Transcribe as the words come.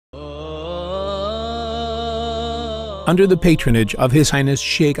under the patronage of His Highness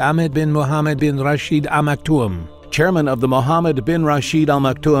Sheikh Ahmed bin Mohammed bin Rashid Al Maktoum, chairman of the Mohammed bin Rashid Al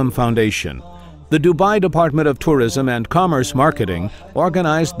Maktoum Foundation. The Dubai Department of Tourism and Commerce Marketing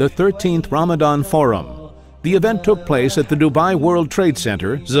organized the 13th Ramadan Forum. The event took place at the Dubai World Trade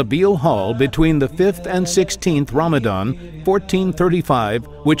Center, Zabil Hall, between the 5th and 16th Ramadan, 1435,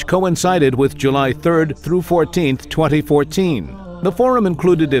 which coincided with July 3rd through 14th, 2014. The forum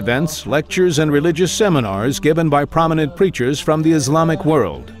included events, lectures, and religious seminars given by prominent preachers from the Islamic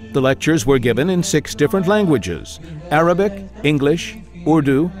world. The lectures were given in 6 different languages: Arabic, English,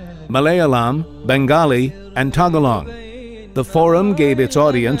 Urdu, Malayalam, Bengali, and Tagalog. The forum gave its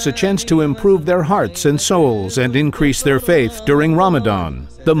audience a chance to improve their hearts and souls and increase their faith during Ramadan,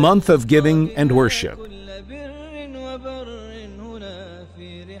 the month of giving and worship.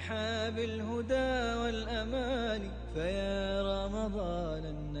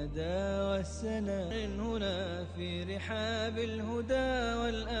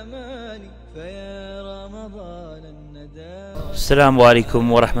 Assalamu alaikum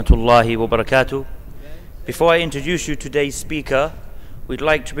wa rahmatullahi wa barakatuh. Before I introduce you to today's speaker, we'd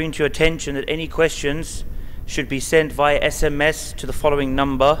like to bring to your attention that any questions should be sent via SMS to the following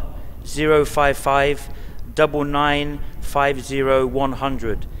number: 055 9950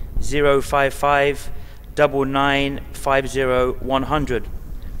 100, 055 9950 100.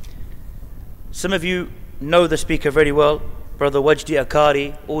 Some of you know the speaker very well, Brother Wajdi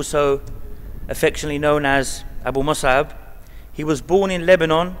Akkari, also affectionately known as Abu Mussab. He was born in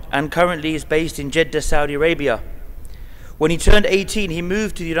Lebanon and currently is based in Jeddah, Saudi Arabia. When he turned 18, he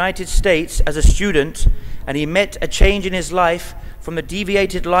moved to the United States as a student, and he met a change in his life from the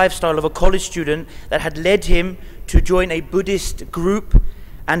deviated lifestyle of a college student that had led him to join a Buddhist group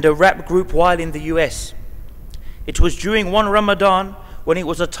and a rap group while in the US. It was during one Ramadan when it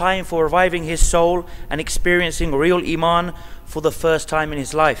was a time for reviving his soul and experiencing real Iman for the first time in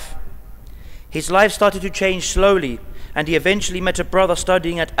his life. His life started to change slowly, and he eventually met a brother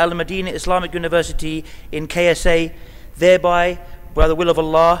studying at Al-Madinah Islamic University in KSA. Thereby, by the will of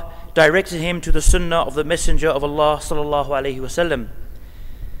Allah, directed him to the Sunnah of the Messenger of Allah sallallahu alaihi wasallam.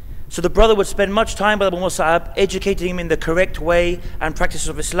 So the brother would spend much time with Abu Mussab, educating him in the correct way and practices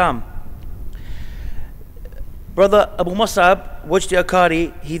of Islam. Brother Abu Mussab, Wajdi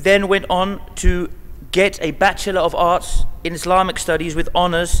Akkari, he then went on to get a Bachelor of Arts in Islamic Studies with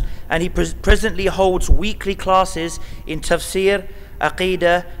honors, and he presently holds weekly classes in Tafsir,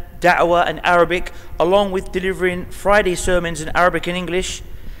 Aqidah, Da'wah and Arabic, along with delivering Friday sermons in Arabic and English,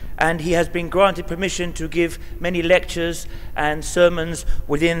 and he has been granted permission to give many lectures and sermons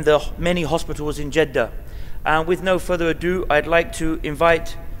within the many hospitals in Jeddah. And with no further ado, I'd like to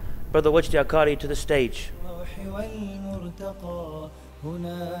invite Brother Wajdi Akkari to the stage.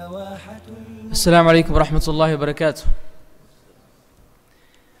 السلام عليكم ورحمة الله وبركاته.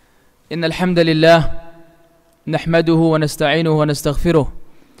 إن الحمد لله نحمده ونستعينه ونستغفره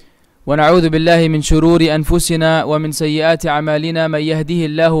ونعوذ بالله من شرور أنفسنا ومن سيئات أعمالنا من يهده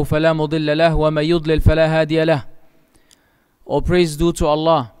الله فلا مضل له ومن يضلل فلا هادي له. All praise due to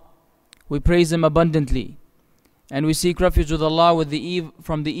Allah. We praise Him abundantly, and we seek refuge with Allah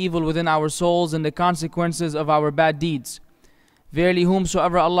from the evil within our souls and the consequences of our bad deeds. Verily,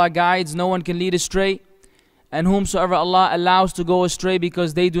 whomsoever Allah guides, no one can lead astray, and whomsoever Allah allows to go astray,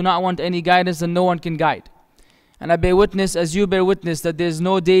 because they do not want any guidance, and no one can guide. And I bear witness, as you bear witness, that there is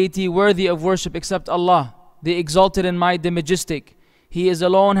no deity worthy of worship except Allah, the exalted in might, the majestic. He is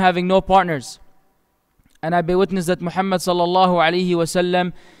alone, having no partners. And I bear witness that Muhammad sallallahu alaihi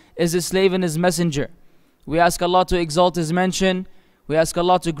wasallam is His slave and His messenger. We ask Allah to exalt His mention. We ask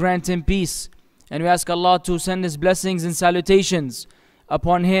Allah to grant Him peace. And we ask Allah to send His blessings and salutations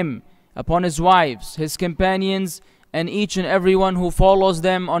upon Him, upon His wives, His companions, and each and everyone who follows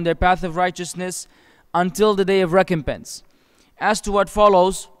them on their path of righteousness until the day of recompense. As to what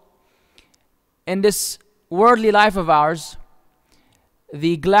follows, in this worldly life of ours,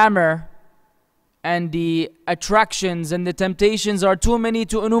 the glamour and the attractions and the temptations are too many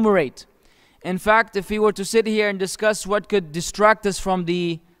to enumerate. In fact, if we were to sit here and discuss what could distract us from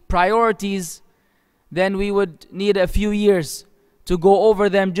the priorities, then we would need a few years to go over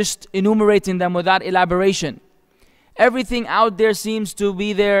them, just enumerating them without elaboration. Everything out there seems to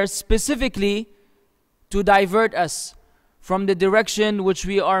be there specifically to divert us from the direction which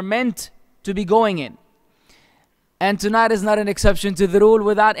we are meant to be going in. And tonight is not an exception to the rule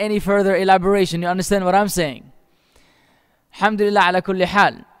without any further elaboration. You understand what I'm saying? Alhamdulillah ala kulli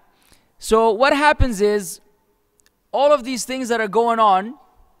hal. So what happens is, all of these things that are going on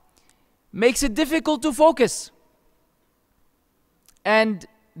makes it difficult to focus. And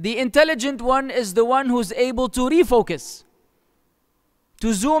the intelligent one is the one who's able to refocus,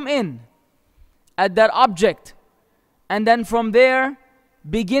 to zoom in at that object, and then from there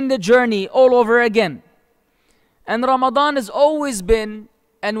begin the journey all over again. And Ramadan has always been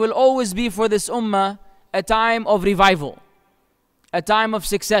and will always be for this ummah a time of revival, a time of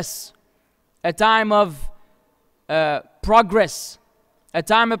success, a time of progress, a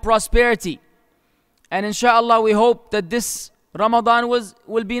time of prosperity. And inshallah, we hope that this Ramadan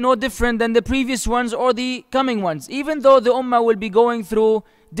will be no different than the previous ones or the coming ones, even though the ummah will be going through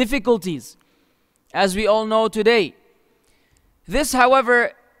difficulties, as we all know today. This,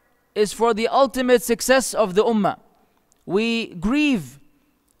 however, is for the ultimate success of the ummah. We grieve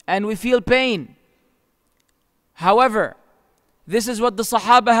and we feel pain. However, this is what the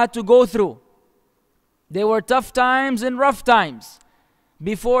Sahaba had to go through. They were tough times and rough times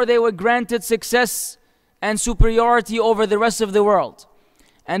before they were granted success and superiority over the rest of the world.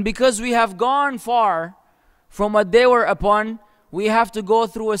 And because we have gone far from what they were upon, we have to go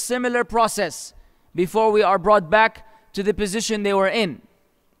through a similar process before we are brought back to the position they were in.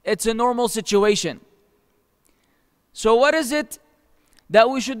 It's a normal situation. So what is it that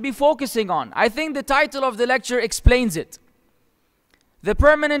we should be focusing on? I think the title of the lecture explains it. The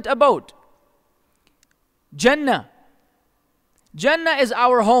permanent abode. Jannah. Jannah is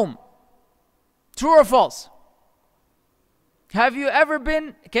our home. True or false? Have you ever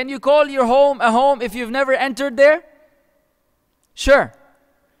been, can you call your home a home if you've never entered there? Sure.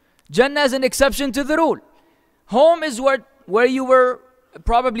 Jannah is an exception to the rule. Home is where you were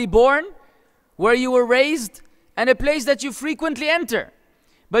probably born, where you were raised, and a place that you frequently enter.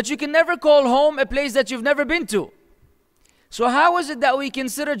 But you can never call home a place that you've never been to. So how is it that we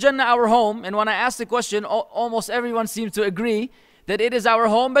consider Jannah our home? And when I ask the question, almost everyone seems to agree that it is our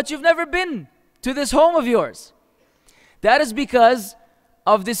home, but you've never been to this home of yours. That is because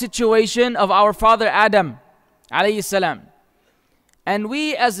of the situation of our father Adam alayhi salam. And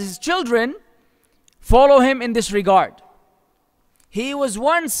we as his children follow him in this regard. He was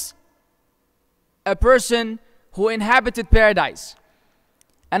once a person who inhabited paradise.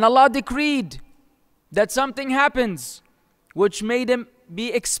 And Allah decreed that something happens which made him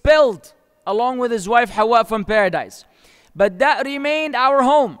be expelled along with his wife Hawa from paradise. But that remained our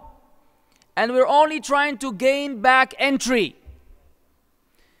home. And we're only trying to gain back entry.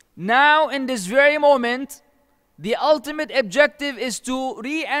 Now in this very moment, the ultimate objective is to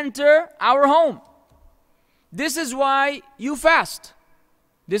re-enter our home. This is why you fast.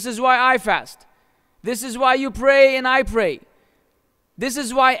 This is why I fast. This is why you pray and I pray. This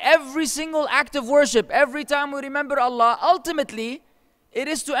is why every single act of worship, every time we remember Allah, ultimately, it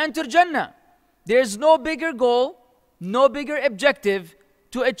is to enter Jannah. There's no bigger goal, no bigger objective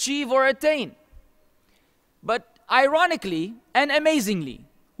to achieve or attain. But ironically and amazingly,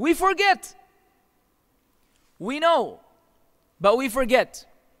 we forget. We know, but we forget.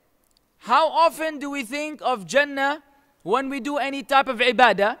 How often do we think of Jannah when we do any type of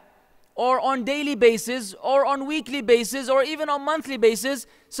ibadah, or on daily basis, or on weekly basis, or even on monthly basis?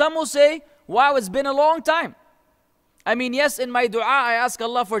 Some will say, wow, it's been a long time. I mean, yes, in my dua I ask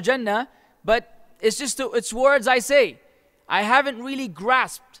Allah for Jannah, but it's words I say. I haven't really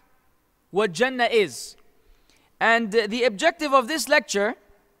grasped what Jannah is. And the objective of this lecture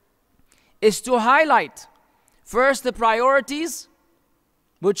is to highlight first the priorities,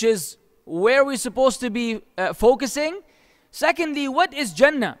 which is where we're supposed to be focusing. Secondly, what is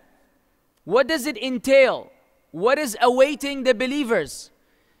Jannah? What does it entail? What is awaiting the believers?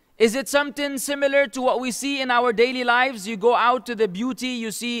 Is it something similar to what we see in our daily lives? You go out to the beauty, you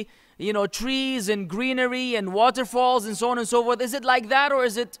see, trees and greenery and waterfalls and so on and so forth. Is it like that, or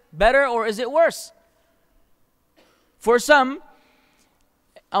is it better, or is it worse? For some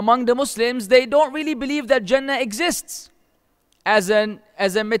among the Muslims, they don't really believe that Jannah exists as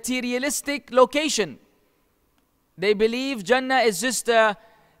a materialistic location. They believe Jannah is just a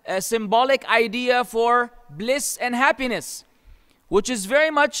symbolic idea for bliss and happiness, which is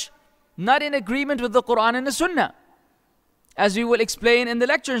very much not in agreement with the Quran and the Sunnah, as we will explain in the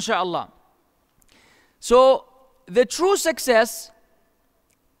lecture, inshallah. So the true success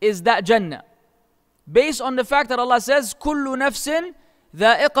is that Jannah, based on the fact that Allah says, كُلُّ نَفْسٍ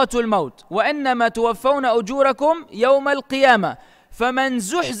ذَائِقَةُ الْمَوْتِ وَإِنَّمَا تُوَفَّوْنَ أُجُورَكُمْ يَوْمَ الْقِيَامَةِ فَمَنْ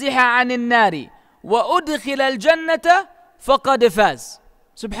زُحْزِحَ عَنِ النَّارِ وَأُدْخِلَ الْجَنَّةَ فَقَدْ فَازَ.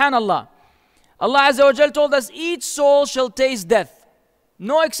 Subhanallah. Allah Azza wa Jal told us each soul shall taste death.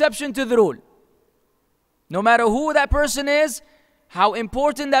 No exception to the rule. No matter who that person is, how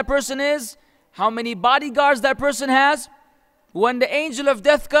important that person is, how many bodyguards that person has, when the angel of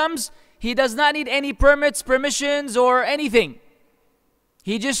death comes, he does not need any permits, permissions, or anything.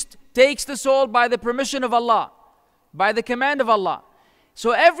 He just takes the soul by the permission of Allah, by the command of Allah.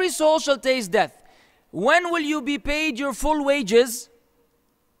 So every soul shall taste death. When will you be paid your full wages?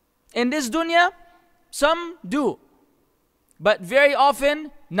 In this dunya, some do, but very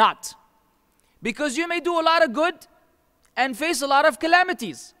often not. Because you may do a lot of good and face a lot of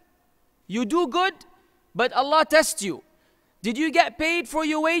calamities. You do good, but Allah tests you. Did you get paid for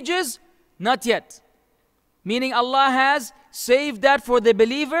your wages? Not yet. Meaning Allah has saved that for the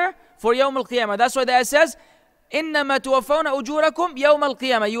believer for Yawm al-Qiyamah. That's why the ayah says, إِنَّمَا تُوَفَّوْنَ أُجُورَكُمْ يَوْمَ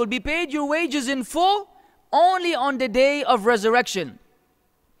الْقِيَامَةِ. You will be paid your wages in full only on the day of resurrection.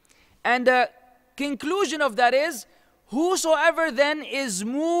 And the conclusion of that is, whosoever then is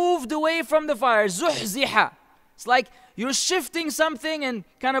moved away from the fire, زُحْزِحَ. It's like you're shifting something and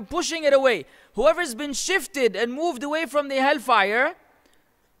kind of pushing it away. Whoever's been shifted and moved away from the hellfire,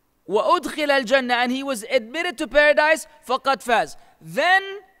 وَأُدْخِلَ الْجَنَّةِ, and he was admitted to paradise, فَقَدْ فَازَ. Then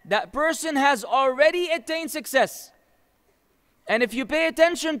that person has already attained success. And if you pay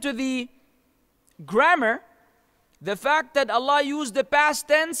attention to the grammar, the fact that Allah used the past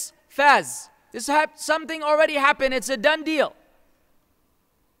tense, faz. Something already happened, it's a done deal.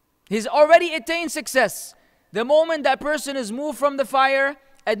 He's already attained success. The moment that person is moved from the fire,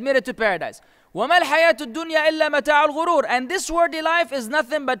 admitted to paradise. وَمَا الْحَيَاةُ الدُّنْيَا إِلَّا مَتَاعُ الْغُرُورِ. And this worldly life is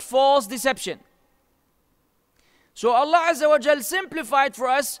nothing but false deception. So Allah Azza wa Jal simplified for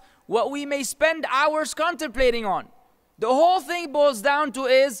us what we may spend hours contemplating on. The whole thing boils down to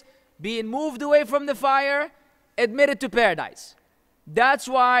is being moved away from the fire, admitted to paradise. That's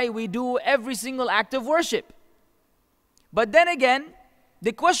why we do every single act of worship. But then again,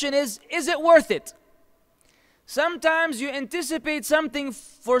 the question is it worth it? Sometimes you anticipate something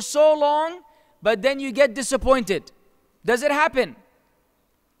for so long, but then you get disappointed. Does it happen?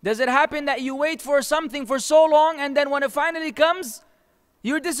 Does it happen that you wait for something for so long and then when it finally comes,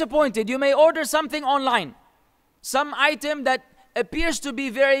 you're disappointed? You may order something online, some item that appears to be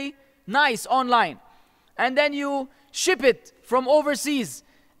very nice online, and then you ship it from overseas,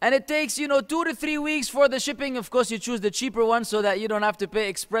 and it takes 2 to 3 weeks for the shipping. Of course, you choose the cheaper one so that you don't have to pay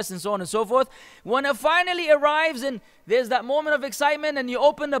express and so on and so forth. When it finally arrives and there's that moment of excitement and you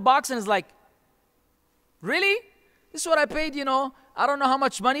open the box and it's like, really? This is what I paid, I don't know how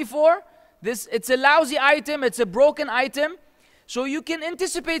much money for. It's a lousy item, it's a broken item. So you can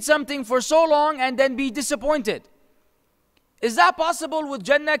anticipate something for so long and then be disappointed. Is that possible with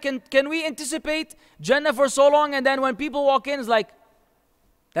Jannah? Can we anticipate Jannah for so long and then when people walk in, it's like,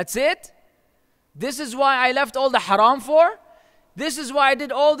 that's it? This is why I left all the haram for? This is why I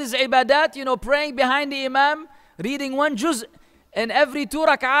did all this ibadat, praying behind the imam, reading one juz in every 2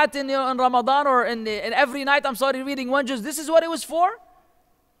 rak'at in Ramadan, or in every night, reading one juz. This is what it was for?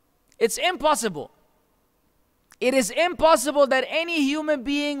 It's impossible. It is impossible that any human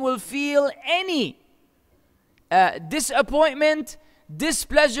being will feel any disappointment,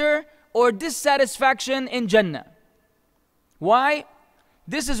 displeasure, or dissatisfaction in Jannah. Why?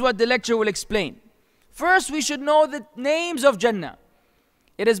 This is what the lecture will explain. First, we should know the names of Jannah.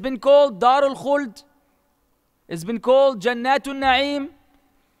 It has been called Darul Khuld. It's been called Jannatul Na'im.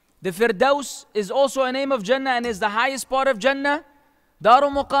 The Firdaus is also a name of Jannah and is the highest part of Jannah.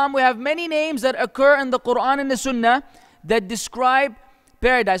 Darul Muqam. We have many names that occur in the Quran and the Sunnah that describe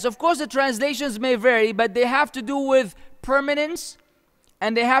paradise. Of course, the translations may vary, but they have to do with permanence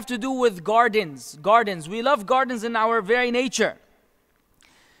and they have to do with gardens. Gardens. We love gardens in our very nature.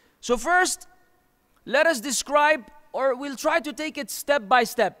 So first, let us describe, or we'll try to take it step by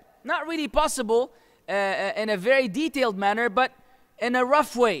step. Not really possible in a very detailed manner, but in a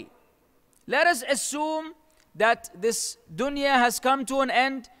rough way. Let us assume that this dunya has come to an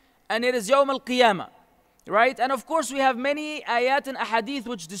end and it is Yawm al-Qiyamah. Right? And of course we have many ayat and ahadith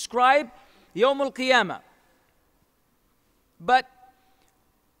which describe Yawm al-Qiyamah. But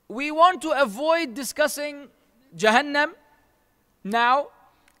we want to avoid discussing Jahannam now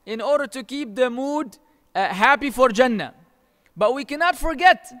in order to keep the mood happy for Jannah. But we cannot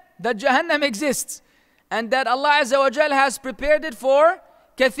forget that Jahannam exists and that Allah Azza wa Jal has prepared it for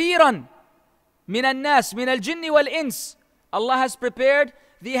kathiran min al-nas, min al-jinni wal-ins. Allah has prepared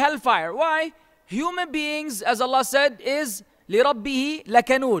the hellfire. Why? Human beings, as Allah said, is لِرَبِّهِ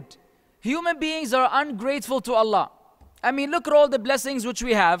لَكَنُودٍ. Human beings are ungrateful to Allah. I mean, look at all the blessings which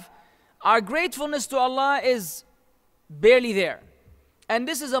we have. Our gratefulness to Allah is barely there. And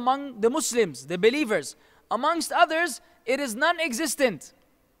this is among the Muslims, the believers. Amongst others, it is non-existent.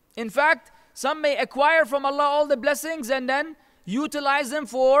 In fact, some may acquire from Allah all the blessings and then utilize them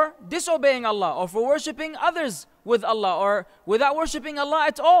for disobeying Allah or for worshipping others with Allah or without worshipping Allah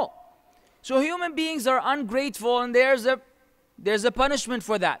at all. So human beings are ungrateful, and there's a There's a punishment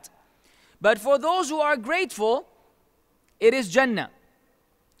for that. But for those who are grateful, it is Jannah.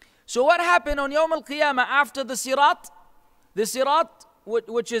 So what happened on Yawm al-Qiyamah after the Sirat? The Sirat,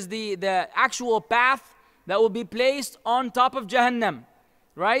 which is the actual path that will be placed on top of Jahannam,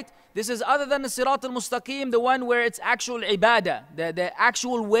 right? This is other than the Sirat al-Mustaqim, the one where it's actual ibadah, the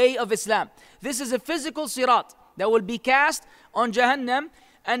actual way of Islam. This is a physical Sirat that will be cast on Jahannam,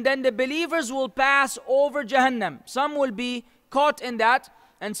 and then the believers will pass over Jahannam. Some will be caught in that,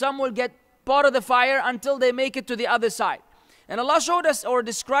 and some will get part of the fire until they make it to the other side. And Allah showed us or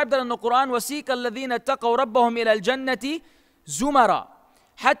described that in the Quran, وَسِيقَ الَّذِينَ اتَّقَوْا رَبَّهُمْ إِلَى الْجَنَّةِ زُمَرًا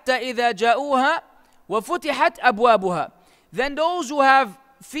حَتَّى إِذَا جَاءُوهَا وَفُتِحَتْ أَبْوَابُهَا. Then those who have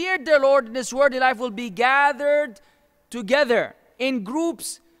feared their Lord in this worldly life will be gathered together in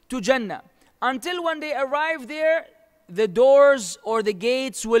groups to Jannah. Until when they arrive there, the doors or the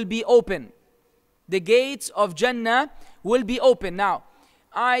gates will be open. The gates of Jannah will be open. Now,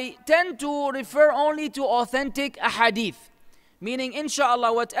 I tend to refer only to authentic ahadith. Meaning,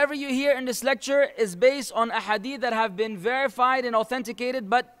 inshallah, whatever you hear in this lecture is based on ahadith that have been verified and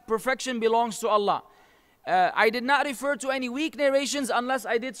authenticated, but perfection belongs to Allah. I did not refer to any weak narrations unless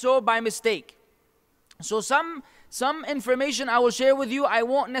I did so by mistake. So some information I will share with you, I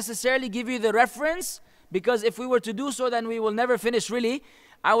won't necessarily give you the reference, because if we were to do so, then we will never finish really.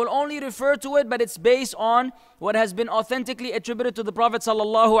 I will only refer to it, but it's based on what has been authentically attributed to the Prophet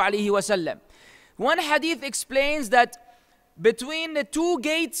sallallahu alaihi wasallam. One hadith explains that between the two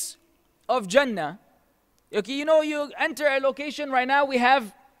gates of Jannah, okay, you know, you enter a location right now, we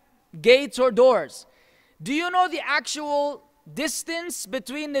have gates or doors. Do you know the actual distance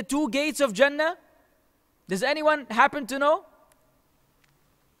between the two gates of Jannah? Does anyone happen to know?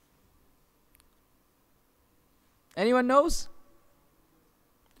 Anyone knows?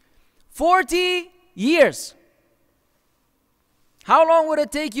 40 years. How long would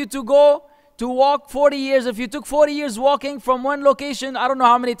it take you to walk 40 years? If you took 40 years walking from one location, I don't know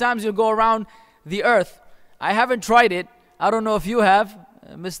how many times you'll go around the earth. I haven't tried it. I don't know if you have.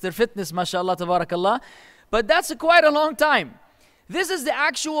 Mr. Fitness, mashallah, tabarakallah. But that's quite a long time. This is the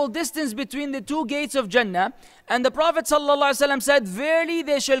actual distance between the two gates of Jannah. And the Prophet ﷺ said, verily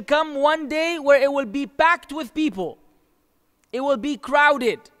there shall come one day where it will be packed with people. It will be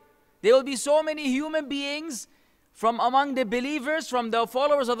crowded. There will be so many human beings from among the believers, from the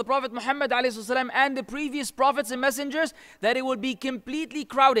followers of the Prophet Muhammad ﷺ and the previous prophets and messengers, that it will be completely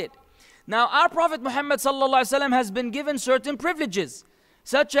crowded. Now our Prophet Muhammad ﷺ has been given certain privileges,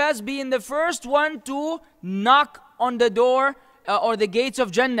 such as being the first one to knock on the door or the gates of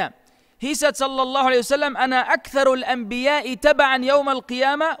Jannah. He said sallallahu alayhi wa sallam, أنا أكثر الأنبياء تبعا يوم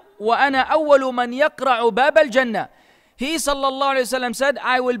القيامة وأنا أول من يقرع باب الجنة. He sallallahu alayhi wa sallam said,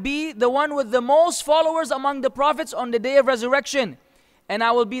 I will be the one with the most followers among the prophets on the day of resurrection, and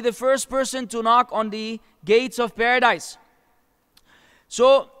I will be the first person to knock on the gates of paradise.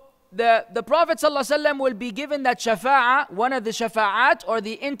 So the Prophet ﷺ will be given that shafa'ah. One of the shafa'at or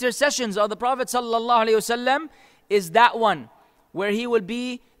the intercessions of the Prophet ﷺ is that one, where he will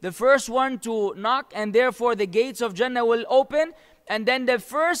be the first one to knock, and therefore the gates of Jannah will open, and then the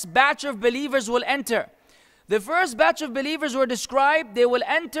first batch of believers will enter. The first batch of believers were described, they will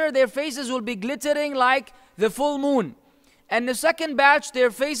enter, their faces will be glittering like the full moon. And the second batch, their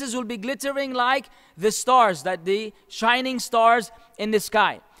faces will be glittering like the stars, that the shining stars in the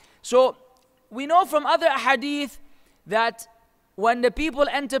sky. So we know from other hadith that when the people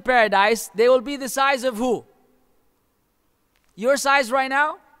enter paradise, they will be the size of who? Your size right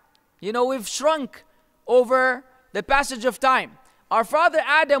now? You know, we've shrunk over the passage of time. Our father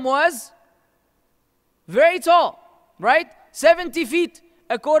Adam was very tall, right? 70 feet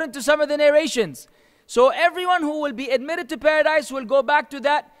according to some of the narrations. So everyone who will be admitted to paradise will go back to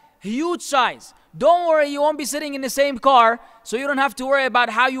that huge size. Don't worry, you won't be sitting in the same car, so you don't have to worry about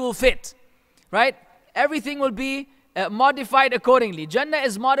how you will fit, right? Everything will be modified accordingly. Jannah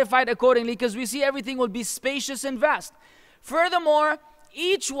is modified accordingly because we see everything will be spacious and vast. Furthermore,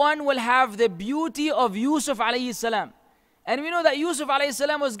 each one will have the beauty of Yusuf alayhi salam. And we know that Yusuf alayhi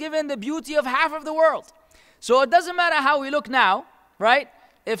salam was given the beauty of half of the world. So it doesn't matter how we look now, right?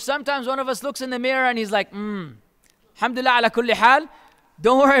 If sometimes one of us looks in the mirror and he's like, alhamdulillah ala kulli hal,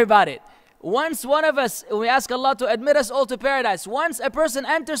 don't worry about it. Once one of us, we ask Allah to admit us all to paradise. Once a person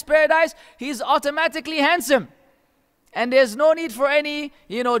enters paradise, he's automatically handsome. And there's no need for any,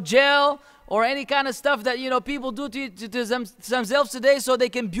 gel or any kind of stuff that, people do to themselves today so they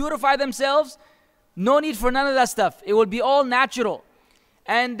can beautify themselves. No need for none of that stuff. It will be all natural.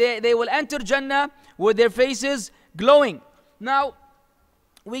 And they will enter Jannah with their faces glowing. Now,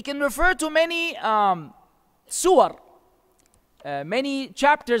 we can refer to many surah many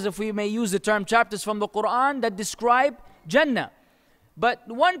chapters, if we may use the term chapters from the Quran, that describe Jannah. But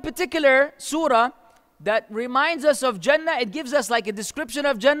one particular surah that reminds us of Jannah, it gives us like a description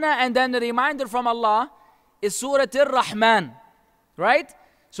of Jannah and then a reminder from Allah, is Surah Ar-Rahman. Right?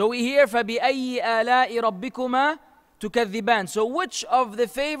 So we hear, فَبِأَيِّ آلَاءِ رَبِّكُمَا تُكَذِّبَانِ. So which of the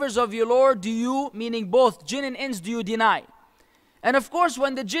favors of your Lord do you, meaning both jinn and ins, do you deny? And of course,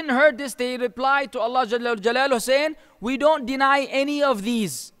 when the jinn heard this, they replied to Allah Jalla Jalaluhu saying, we don't deny any of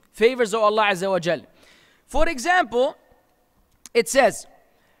these favors of Allah Azza wa Jal. For example, it says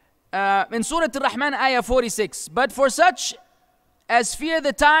in Surah Ar-Rahman, ayah 46, but for such as fear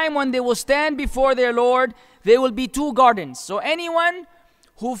the time when they will stand before their Lord, there will be two gardens. So anyone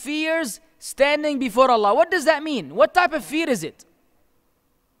who fears standing before Allah, what does that mean? What type of fear is it?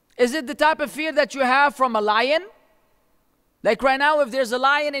 Is it the type of fear that you have from a lion? Like right now, if there's a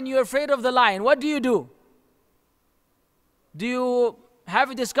lion and you're afraid of the lion, what do? Do you have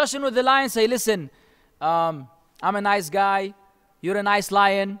a discussion with the lion, say, listen, I'm a nice guy, you're a nice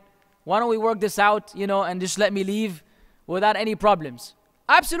lion, why don't we work this out, and just let me leave without any problems?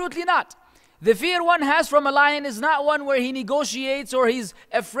 Absolutely not. The fear one has from a lion is not one where he negotiates or he's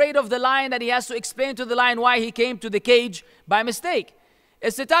afraid of the lion that he has to explain to the lion why he came to the cage by mistake.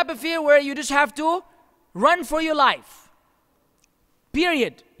 It's the type of fear where you just have to run for your life.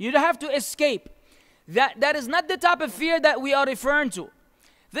 Period. You don't have to escape. That is not the type of fear that we are referring to.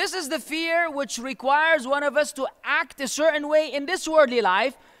 This is the fear which requires one of us to act a certain way in this worldly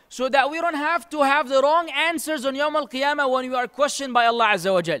life so that we don't have to have the wrong answers on Yawm al-Qiyamah when we are questioned by Allah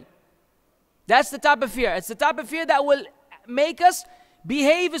Azza wa Jal. That's the type of fear. It's the type of fear that will make us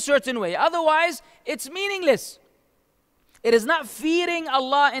behave a certain way. Otherwise, it's meaningless. It is not fearing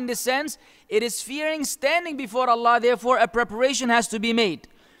Allah in the sense, it is fearing standing before Allah, therefore a preparation has to be made.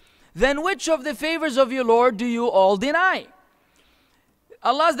 Then which of the favors of your Lord do you all deny?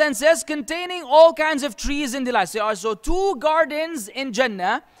 Allah then says, containing all kinds of trees and delights. There are so two gardens in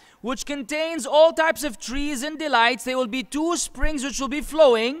Jannah, which contains all types of trees and delights. There will be two springs which will be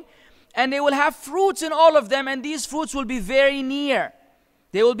flowing, and they will have fruits in all of them, and these fruits will be very near.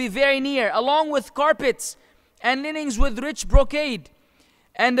 They will be very near, along with carpets and linens with rich brocade.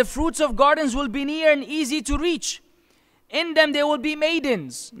 And the fruits of gardens will be near and easy to reach. In them there will be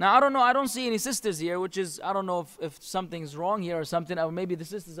maidens. Now I don't know, I don't see any sisters here, which is, I don't know if something's wrong here or something, or maybe the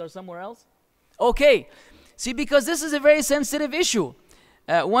sisters are somewhere else. Okay, see, because this is a very sensitive issue.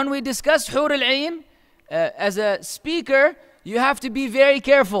 When we discuss Hur al-Ain, as a speaker, you have to be very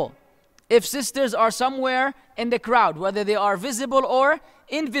careful. If sisters are somewhere in the crowd, whether they are visible or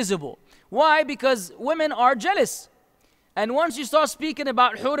invisible. Why? Because women are jealous. And once you start speaking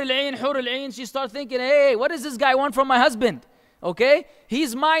about Hur al-Ain, you start thinking, hey, what does this guy want from my husband? Okay?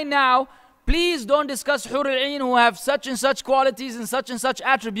 He's mine now. Please don't discuss Hur al-Ain who have such and such qualities and such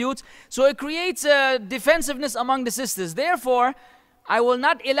attributes. So it creates a defensiveness among the sisters. Therefore, I will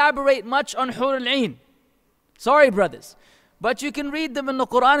not elaborate much on Hur al-Ain. Sorry, brothers. But you can read them in the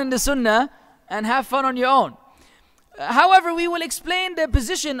Quran and the Sunnah and have fun on your own. However, we will explain the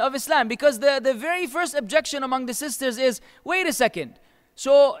position of Islam, because the very first objection among the sisters is, wait a second.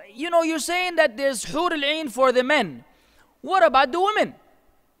 So, you're saying that there's Hur al-Ain for the men. What about the women?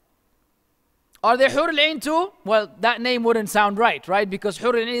 Are there Hur al-Ain too? Well, that name wouldn't sound right? Because Hur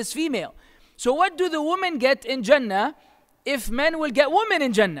al-Ain is female. So what do the women get in Jannah if men will get women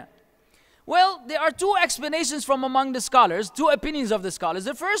in Jannah? Well, there are two explanations from among the scholars, two opinions of the scholars.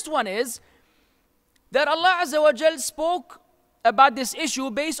 The first one is that Allah Azza wa Jal spoke about this issue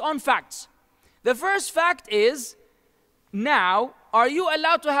based on facts. The first fact is, now, are you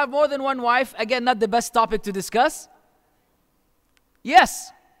allowed to have more than one wife? Again, not the best topic to discuss.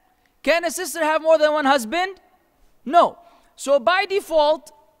 Yes. Can a sister have more than one husband? No. So by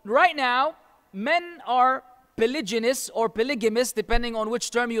default, right now, men are polygynous or polygamous, depending on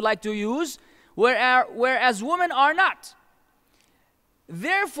which term you like to use, whereas women are not.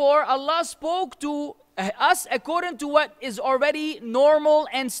 Therefore, Allah spoke to us according to what is already normal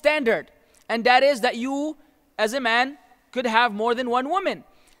and standard. And that is that you, as a man, could have more than one woman.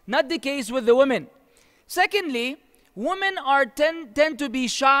 Not the case with the women. Secondly, women tend to be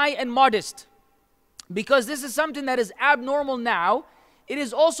shy and modest. Because this is something that is abnormal now, it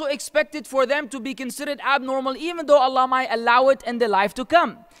is also expected for them to be considered abnormal, even though Allah might allow it in the life to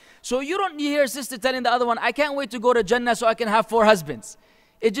come. So you don't hear a sister telling the other one, I can't wait to go to Jannah so I can have 4 husbands.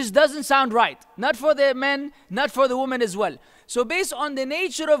 It just doesn't sound right. Not for the men, not for the women as well. So based on the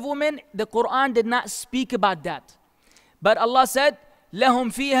nature of women, the Quran did not speak about that. But Allah said,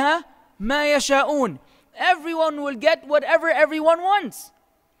 لَهُمْ فِيهَا مَا يَشَاءُونَ. Everyone will get whatever everyone wants.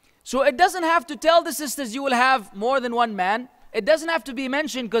 So it doesn't have to tell the sisters you will have more than one man. It doesn't have to be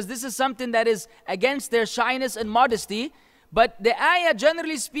mentioned because this is something that is against their shyness and modesty. But the ayah,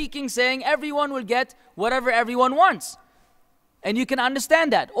 generally speaking, saying everyone will get whatever everyone wants. And you can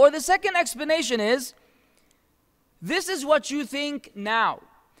understand that. Or the second explanation is, this is what you think now,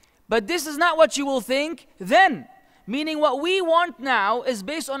 but this is not what you will think then. Meaning what we want now is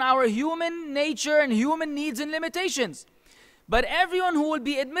based on our human nature and human needs and limitations. But everyone who will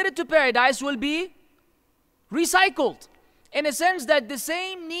be admitted to paradise will be recycled, in a sense that the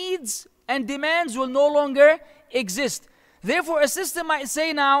same needs and demands will no longer exist. Therefore, a sister might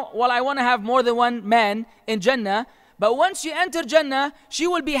say now, well, I want to have more than one man in Jannah. But once you enter Jannah, she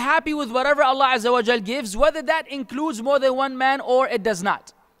will be happy with whatever Allah Azza wa Jal gives, whether that includes more than one man or it does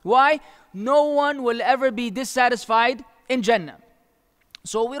not. Why? No one will ever be dissatisfied in Jannah.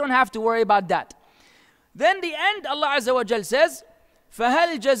 So we don't have to worry about that. Then the end, Allah Azza wa Jal says,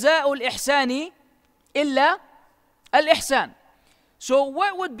 فَهَلْ جَزَاءُ الْإِحْسَانِ إِلَّا الْإِحْسَانِ. So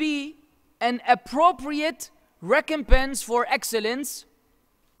what would be an appropriate recompense for excellence?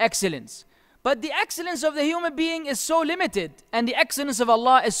 Excellence. But the excellence of the human being is so limited, and the excellence of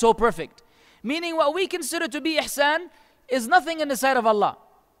Allah is so perfect. Meaning what we consider to be ihsan is nothing in the sight of Allah.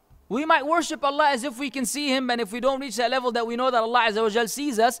 We might worship Allah as if we can see Him, and if we don't reach that level that we know that Allah Azza wa Jal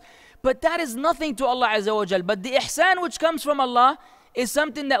sees us, but that is nothing to Allah Azza wa Jal. But the ihsan which comes from Allah is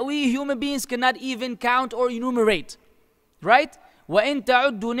something that we human beings cannot even count or enumerate. Right? وَإِن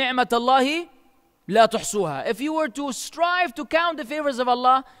تَعُدُّوا نِعْمَةَ اللَّهِ لَا تُحْصُوهَا. If you were to strive to count the favors of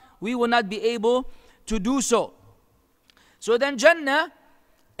Allah, we will not be able to do so. So then Jannah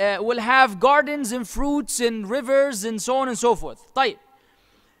will have gardens and fruits and rivers and so on and so forth. طيب.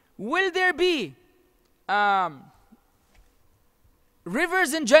 Will there be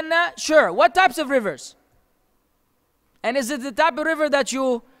rivers in Jannah? Sure. What types of rivers? And is it the type of river that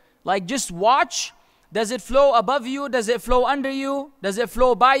you like just watch? Does it flow above you? Does it flow under you? Does it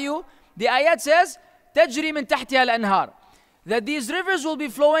flow by you? The ayat says, تَجْرِي مِن تَحْتِهَا الْأَنْهَارِ, that these rivers will be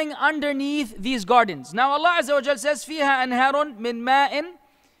flowing underneath these gardens. Now Allah Azza wa Jal says, فِيهَا أَنْهَارٌ مِن مَاءٍ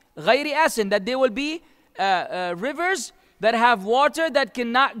غَيْرِ آسٍ, that there will be rivers that have water that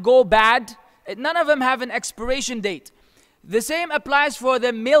cannot go bad. None of them have an expiration date. The same applies for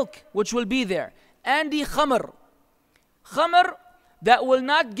the milk which will be there. And the khamr. Khamr that will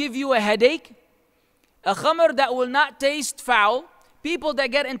not give you a headache. A khamr that will not taste foul. People that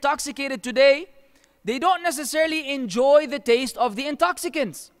get intoxicated today, they don't necessarily enjoy the taste of the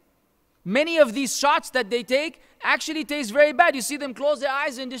intoxicants. Many of these shots that they take actually taste very bad. You see them close their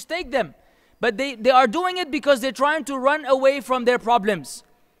eyes and just take them. But they are doing it because they're trying to run away from their problems.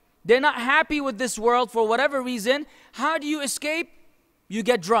 They're not happy with this world for whatever reason. How do you escape? You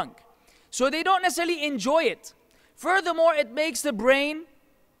get drunk. So they don't necessarily enjoy it. Furthermore, it makes the brain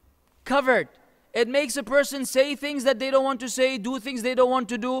covered. It makes a person say things that they don't want to say, do things they don't want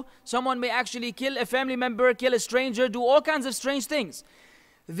to do. Someone may actually kill a family member, kill a stranger, do all kinds of strange things.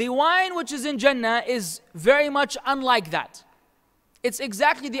 The wine which is in Jannah is very much unlike that. It's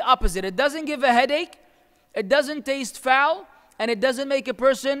exactly the opposite. It doesn't give a headache, it doesn't taste foul, and it doesn't make a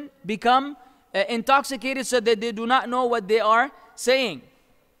person become intoxicated so that they do not know what they are saying.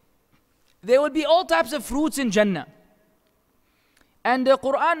 There will be all types of fruits in Jannah. And the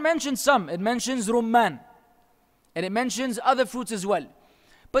Quran mentions some. It mentions rumman. And it mentions other fruits as well.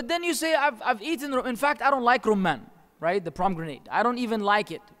 But then you say, I've eaten, in fact, I don't like rumman, right? The pomegranate. I don't even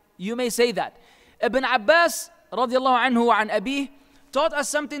like it. You may say that. Ibn Abbas, radiallahu anhu wa an abih, taught us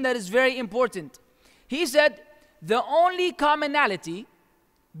something that is very important. He said, the only commonality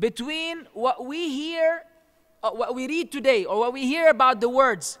between what we hear, what we read today, or what we hear about the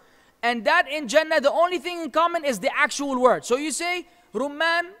words, and that in Jannah, the only thing in common is the actual word. So you say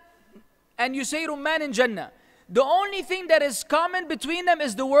rumman, and you say rumman in Jannah. The only thing that is common between them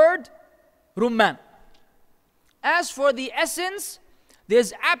is the word rumman. As for the essence,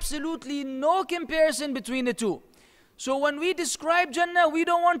 there's absolutely no comparison between the two. So when we describe Jannah, we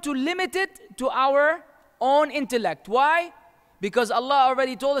don't want to limit it to our own intellect. Why? Because Allah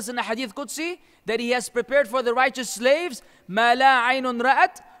already told us in the Hadith Qudsi that He has prepared for the righteous slaves مَا لَا عَيْنٌ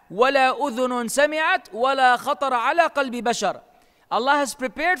رَأَتْ وَلَا أُذُنٌ سَمِعَتْ وَلَا خَطَرَ عَلَى قَلْبِ بَشَرٍ. Allah has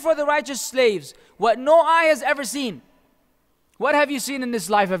prepared for the righteous slaves what no eye has ever seen. What have you seen in this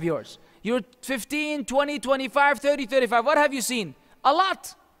life of yours? You're 15, 20, 25, 30, 35. What have you seen? A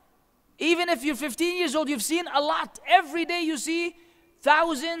lot. Even if you're 15 years old, you've seen a lot. Every day you see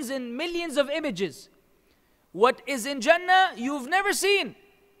thousands and millions of images. What is in Jannah, you've never seen.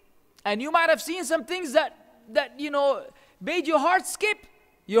 And you might have seen some things that made your heart skip.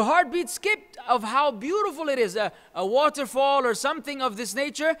 Your heartbeat skipped of how beautiful it is. A waterfall or something of this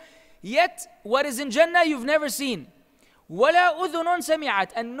nature. Yet, what is in Jannah, you've never seen. وَلَا أُذُنٌ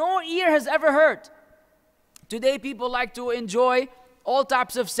سَمِعَتْ, and no ear has ever heard. Today people like to enjoy all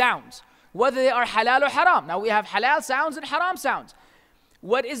types of sounds, whether they are halal or haram. Now we have halal sounds and haram sounds.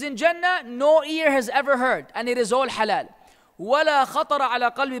 What is in Jannah, no ear has ever heard, and it is all halal. وَلَا خَطَرَ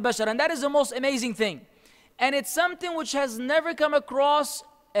عَلَى قَلْبِ بَشَرٍ, and that is the most amazing thing. And it's something which has never come across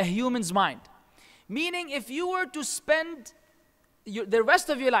a human's mind. Meaning, if you were to spend the rest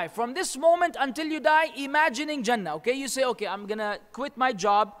of your life, from this moment until you die, imagining Jannah, okay? You say, okay, I'm gonna quit my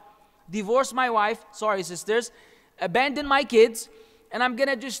job, divorce my wife, sorry sisters, abandon my kids, and I'm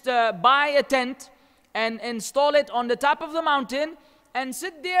gonna just buy a tent and install it on the top of the mountain and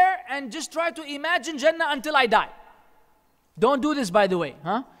sit there and just try to imagine Jannah until I die. Don't do this, by the way,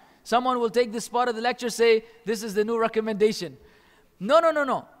 huh? Someone will take this part of the lecture, say, this is the new recommendation.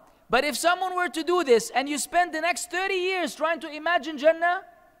 No. But if someone were to do this and you spend the next 30 years trying to imagine Jannah,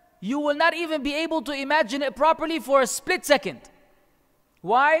 you will not even be able to imagine it properly for a split second.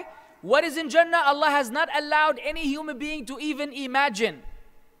 Why? What is in Jannah, Allah has not allowed any human being to even imagine.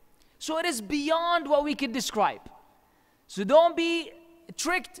 So it is beyond what we can describe. So don't be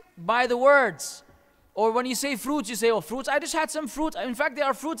tricked by the words. Or when you say fruits, you say, oh, fruits, I just had some fruit. In fact, there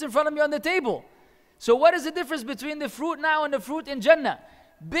are fruits in front of me on the table. So what is the difference between the fruit now and the fruit in Jannah?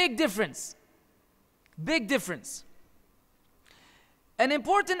 Big difference. Big difference. An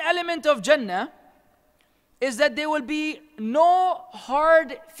important element of Jannah is that there will be no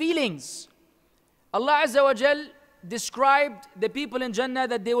hard feelings. Allah Azza wa Jal described the people in Jannah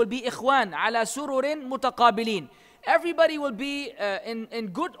that they will be ikhwan ala sururin mutaqabilin. Everybody will be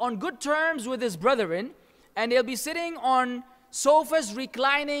on good terms with his brethren, and they'll be sitting on sofas,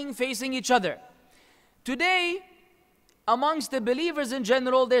 reclining, facing each other. Today, amongst the believers in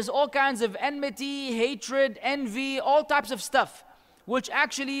general, there's all kinds of enmity, hatred, envy, all types of stuff, which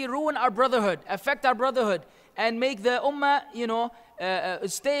actually ruin our brotherhood, affect our brotherhood, and make the ummah,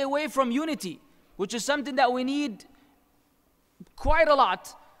 stay away from unity, which is something that we need quite a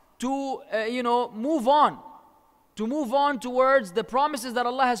lot to, move on. To move on towards the promises that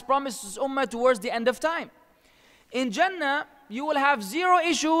Allah has promised His ummah towards the end of time. In Jannah, you will have zero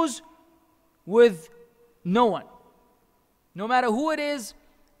issues with no one. No matter who it is,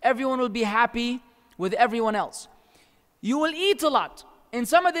 everyone will be happy with everyone else. You will eat a lot. In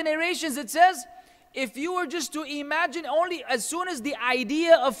some of the narrations it says, if you were just to imagine, only as soon as the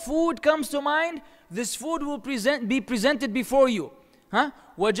idea of food comes to mind, this food will be presented before you. وَجَنَى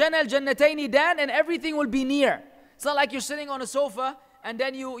الْجَنَّتَيْنِ دَانٍ, and everything will be near. It's not like you're sitting on a sofa and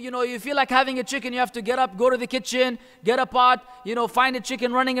then you feel like having a chicken. You have to get up, go to the kitchen, get a pot, find a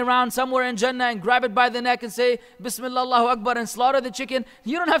chicken running around somewhere in Jannah and grab it by the neck and say, Bismillah, Allahu Akbar, and slaughter the chicken.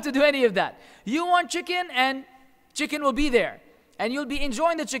 You don't have to do any of that. You want chicken, and chicken will be there. And you'll be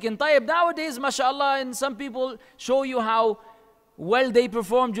enjoying the chicken. Tayyib, nowadays, mashallah, and some people show you how well they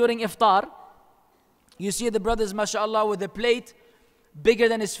perform during iftar. You see the brothers, mashallah, with a plate bigger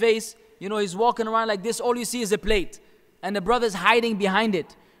than his face. He's walking around like this, all you see is a plate. And the brother's hiding behind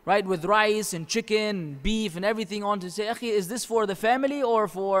it, right? With rice and chicken and beef and everything on to say, Akhi, is this for the family or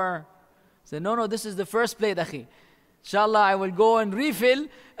for... Say, no, this is the first plate, Akhi. Inshallah, I will go and refill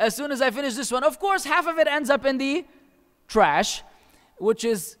as soon as I finish this one. Of course, half of it ends up in the trash, which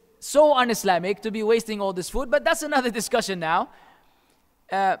is so un-Islamic to be wasting all this food. But that's another discussion now.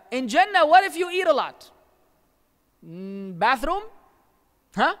 In Jannah, what if you eat a lot? Bathroom?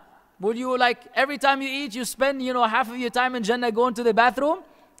 Huh? Would you every time you eat, you spend, half of your time in Jannah going to the bathroom?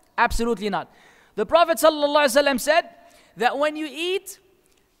 Absolutely not. The Prophet ﷺ said that when you eat,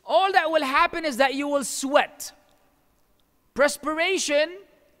 all that will happen is that you will sweat. Perspiration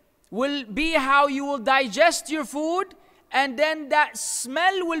will be how you will digest your food, and then that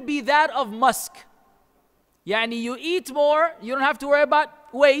smell will be that of musk. Yani you eat more, you don't have to worry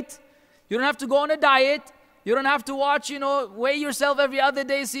about weight, you don't have to go on a diet, you don't have to watch, weigh yourself every other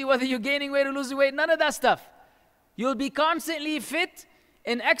day, see whether you're gaining weight or losing weight. None of that stuff. You'll be constantly fit,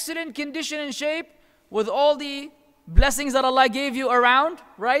 in excellent condition and shape, with all the blessings that Allah gave you around,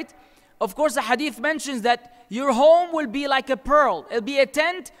 right? Of course, the hadith mentions that your home will be like a pearl. It'll be a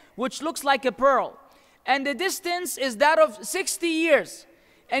tent which looks like a pearl. And the distance is that of 60 years.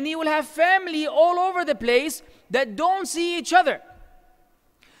 And you will have family all over the place that don't see each other.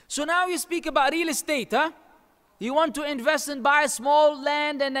 So now you speak about real estate, huh? You want to invest and buy a small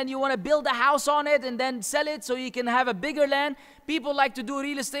land, and then you want to build a house on it and then sell it so you can have a bigger land. People like to do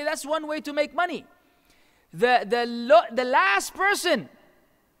real estate. That's one way to make money. The last person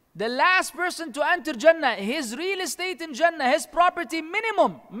to enter Jannah, his real estate in Jannah, his property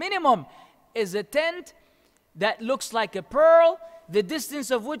minimum is a tent that looks like a pearl, the distance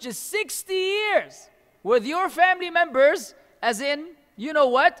of which is 60 years. with your family members, as in, you know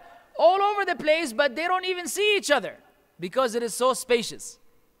what, all over the place, but they don't even see each other because it is so spacious.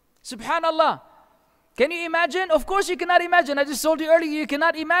 Subhanallah. Can you imagine? Of course you cannot imagine. I just told you earlier you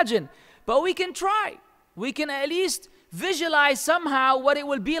cannot imagine. But we can try. We can at least visualize somehow what it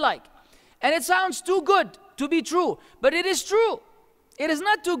will be like. And it sounds too good to be true, but it is true. It is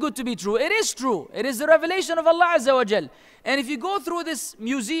not too good to be true. It is true. It is the revelation of Allah Azza wa Jal. And if you go through this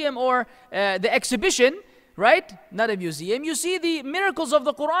museum or the exhibition, right? Not a museum. You see the miracles of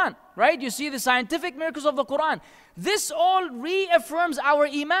the Quran, right? You see the scientific miracles of the Quran. This all reaffirms our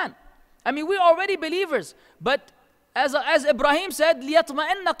iman. I mean, we're already believers. But as Ibrahim said,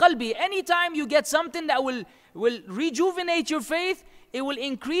 لِيَطْمَئِنَّ قَلْبِي. Anytime you get something that will rejuvenate your faith, it will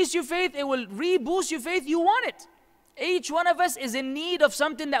increase your faith, it will reboost your faith, you want it. Each one of us is in need of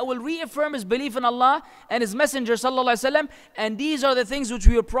something that will reaffirm his belief in Allah and His Messenger sallallahu alaihi wasallam. And these are the things which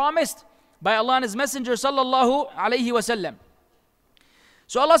we were promised by Allah and His Messenger sallallahu alaihi wasallam.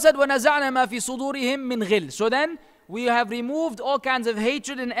 So Allah said, وَنَزَعْنَا مَا فِي صُدُورِهِمْ مِنْ غِلٍّ. So then we have removed all kinds of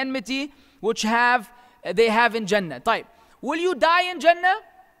hatred and enmity which they have in Jannah. Type. Will you die in Jannah?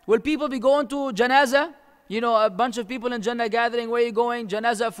 Will people be going to janazah? You know, a bunch of people in Jannah gathering. Where are you going?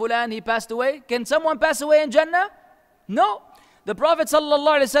 Janazah fulan, he passed away. Can someone pass away in Jannah? No. The Prophet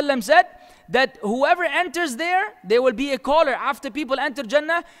ﷺ said that whoever enters there will be a caller. After people enter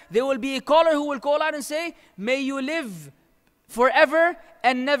Jannah, there will be a caller who will call out and say, may you live forever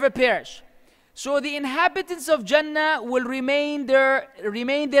and never perish. So the inhabitants of Jannah will remain there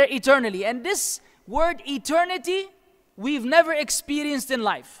eternally. And this word eternity, we've never experienced in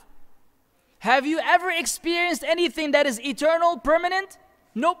life. Have you ever experienced anything that is eternal, permanent?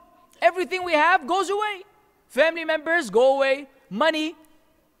 Nope. Everything we have goes away. Family members go away. Money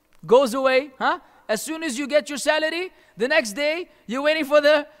goes away. As soon as you get your salary, the next day, you're waiting for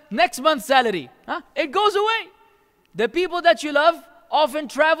the next month's salary. It goes away. The people that you love often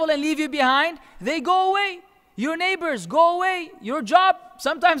travel and leave you behind. They go away. Your neighbors go away. Your job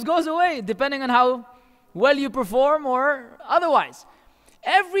sometimes goes away, depending on how well you perform or otherwise.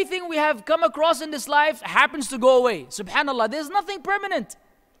 Everything we have come across in this life happens to go away. Subhanallah, there's nothing permanent.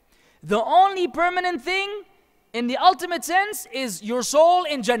 The only permanent thing in the ultimate sense is your soul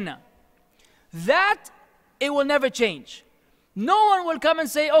in Jannah. That, it will never change. No one will come and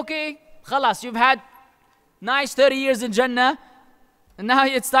say, okay, khalas, you've had nice 30 years in Jannah, and now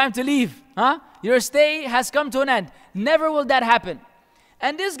it's time to leave. Your stay has come to an end. Never will that happen.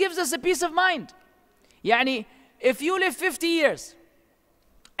 And this gives us a peace of mind. Yani, if you live 50 years,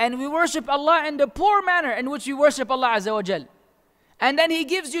 and we worship Allah in the poor manner in which we worship Allah Azza wa Jal, and then He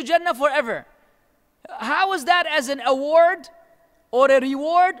gives you Jannah forever, how is that as an award or a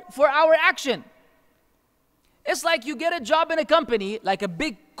reward for our action? It's like you get a job in a company, like a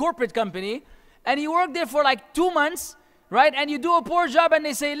big corporate company, and you work there for like 2 months, right? And you do a poor job and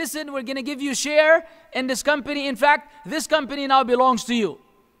they say, listen, we're going to give you a share in this company. In fact, this company now belongs to you.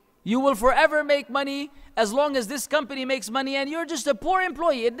 You will forever make money as long as this company makes money, and you're just a poor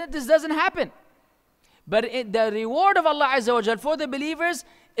employee. This doesn't happen. But the reward of Allah Azza wa Jal for the believers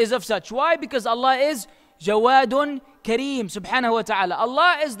is of such. Why? Because Allah is Jawadun Kareem subhanahu wa ta'ala.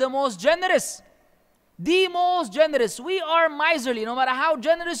 Allah is the most generous. The most generous. We are miserly. No matter how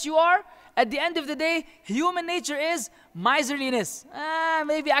generous you are, at the end of the day, human nature is miserliness.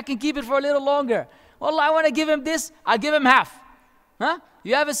 Maybe I can keep it for a little longer. Well, I want to give him this, I'll give him half.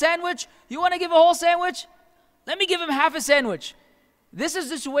 You have a sandwich, you want to give a whole sandwich? Let me give him half a sandwich. This is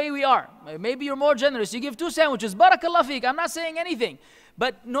just the way we are. Maybe you're more generous. You give 2 sandwiches. Barakallah feek. I'm not saying anything.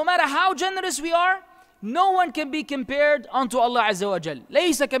 But no matter how generous we are, no one can be compared unto Allah Azza wa Jal.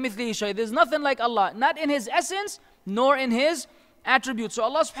 Laysa kamithlihi shay. There's nothing like Allah. Not in His essence, nor in His attributes. So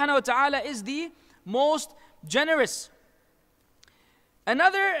Allah subhanahu wa ta'ala is the most generous.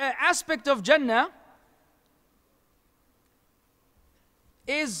 Another aspect of Jannah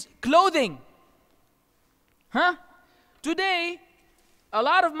is clothing. Today, a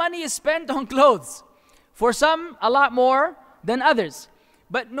lot of money is spent on clothes. For some, a lot more than others.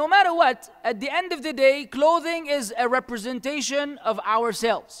 But no matter what, at the end of the day, clothing is a representation of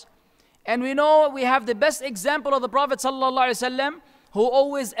ourselves. And we know we have the best example of the Prophet ﷺ, who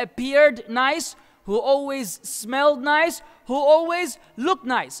always appeared nice, who always smelled nice, who always looked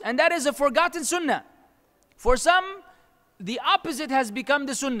nice. And that is a forgotten sunnah. For some, the opposite has become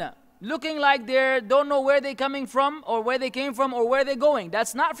the sunnah. Looking like they don't know where they're coming from, or where they came from, or where they're going.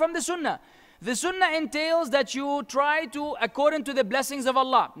 That's not from the sunnah. The sunnah entails that you try to, according to the blessings of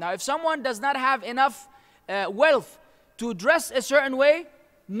Allah. Now, if someone does not have enough wealth to dress a certain way,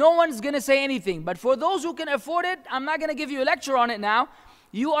 no one's going to say anything. But for those who can afford it, I'm not going to give you a lecture on it now.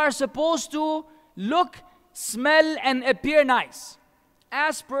 You are supposed to look, smell, and appear nice,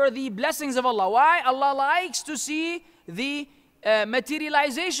 as per the blessings of Allah. Why? Allah likes to see the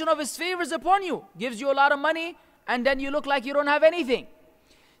materialization of His favors upon you. Gives you a lot of money, and then you look like you don't have anything.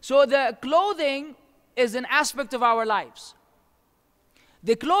 So the clothing is an aspect of our lives.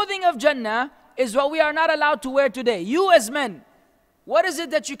 The clothing of Jannah is what we are not allowed to wear today. You as men, what is it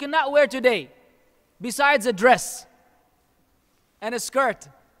that you cannot wear today besides a dress and a skirt?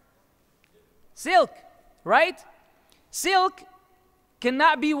 Silk, right? Silk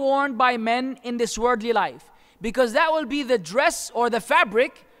cannot be worn by men in this worldly life, because that will be the dress or the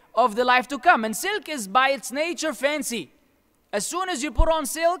fabric of the life to come. And silk is by its nature fancy. As soon as you put on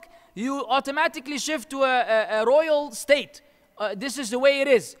silk, you automatically shift to a royal state. This is the way it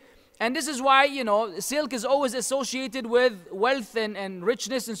is. And this is why, silk is always associated with wealth and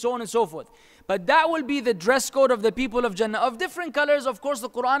richness and so on and so forth. But that will be the dress code of the people of Jannah, of different colors. Of course, the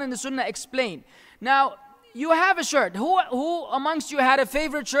Quran and the Sunnah explain. Now, you have a shirt. Who amongst you had a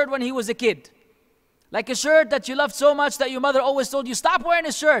favorite shirt when he was a kid? Like a shirt that you loved so much that your mother always told you, stop wearing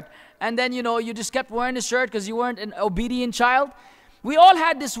a shirt. And then, you just kept wearing the shirt because you weren't an obedient child. We all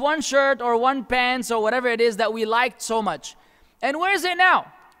had this one shirt or one pants or whatever it is that we liked so much. And where is it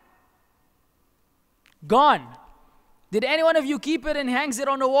now? Gone. Did any one of you keep it and hangs it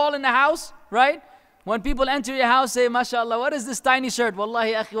on the wall in the house? Right? When people enter your house, say, MashaAllah, what is this tiny shirt?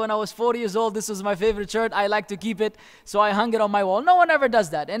 Wallahi, akhi, when I was 40 years old, this was my favorite shirt. I like to keep it, so I hung it on my wall. No one ever does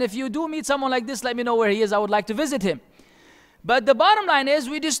that. And if you do meet someone like this, let me know where he is. I would like to visit him. But the bottom line is,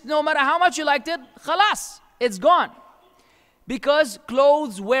 we just, no matter how much you liked it, khalas, it's gone. Because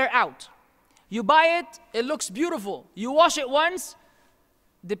clothes wear out. You buy it, it looks beautiful. You wash it once,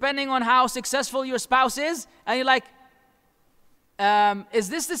 depending on how successful your spouse is, and you're like, is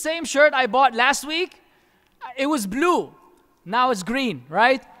this the same shirt I bought last week? It was blue. Now it's green,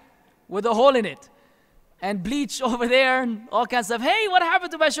 right? With a hole in it. And bleach over there and all kinds of stuff. Hey, what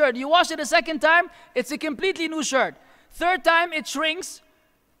happened to my shirt? You wash it a second time, it's a completely new shirt. Third time, it shrinks.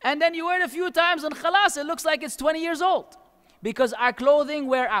 And then you wear it a few times and khalas, it looks like it's 20 years old. Because our clothing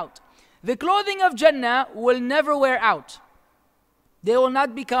wear out. The clothing of Jannah will never wear out. They will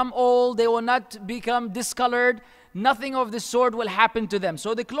not become old. They will not become discolored. Nothing of this sort will happen to them.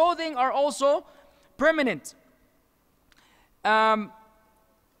 So the clothing are also permanent.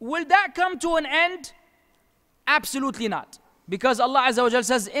 Will that come to an end? Absolutely not. Because Allah Azza wa Jal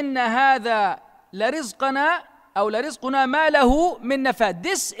says, إِنَّ هَذَا لَرِزْقَنَا أو لَرِزْقُنَا مَا لَهُ مِن نَفَادٍ.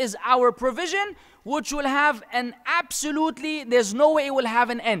 This is our provision, which will have an absolutely, there's no way it will have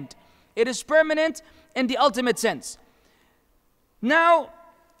an end. It is permanent in the ultimate sense. Now,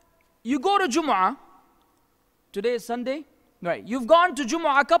 you go to Jumu'ah. Today is Sunday? Right. You've gone to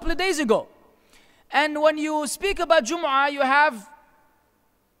Jumu'ah a couple of days ago. And when you speak about Jumu'ah, you have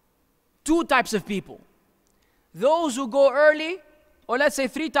two types of people. Those who go early, or let's say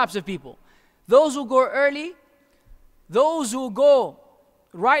three types of people. Those who go early, those who go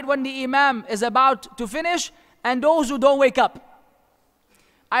right when the Imam is about to finish, and those who don't wake up.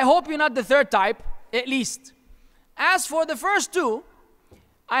 I hope you're not the third type, at least. As for the first two,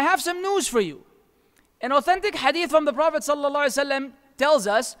 I have some news for you. An authentic hadith from the Prophet ﷺ tells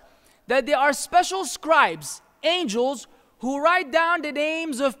us that there are special scribes, angels, who write down the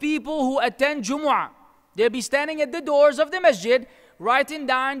names of people who attend Jumu'ah. They'll be standing at the doors of the masjid, writing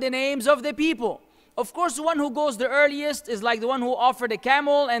down the names of the people. Of course, the one who goes the earliest is like the one who offered a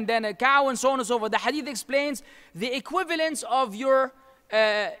camel and then a cow and so on and so forth. The hadith explains the equivalence of your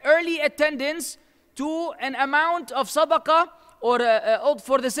early attendance to an amount of sadaqah or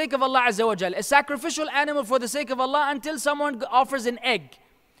for the sake of Allah Azza wa Jal, a sacrificial animal for the sake of Allah, until someone offers an egg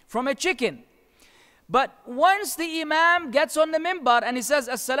from a chicken. But once the Imam gets on the mimbar and he says,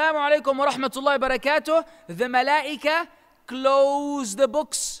 Assalamu alaikum wa rahmatullahi wa barakatuh, the malaika close the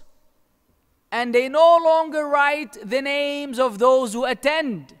books and they no longer write the names of those who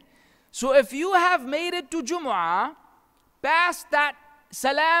attend. So if you have made it to Jumu'ah, past that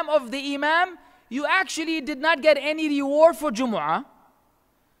salam of the Imam, you actually did not get any reward for Jumu'ah.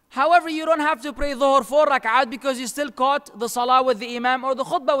 However, you don't have to pray Dhuhr 4 rak'at because you still caught the salah with the Imam or the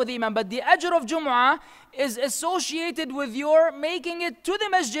khutbah with the Imam. But the ajr of Jumu'ah is associated with your making it to the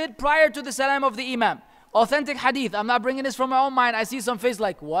masjid prior to the salam of the Imam. Authentic hadith. I'm not bringing this from my own mind. I see some face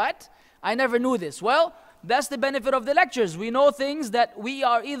like, what? I never knew this. Well, that's the benefit of the lectures. We know things that we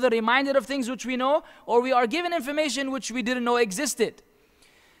are either reminded of things which we know, or we are given information which we didn't know existed.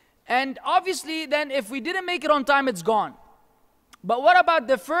 And obviously then if we didn't make it on time, it's gone. But what about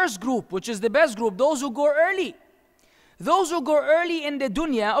the first group, which is the best group, those who go early? Those who go early in the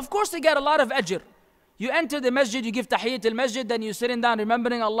dunya, of course they get a lot of ajr. You enter the masjid, you give tahiyyat al-masjid, then you're sitting down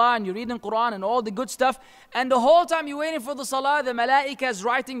remembering Allah and you're reading Quran and all the good stuff. And the whole time you're waiting for the salah, the malaika is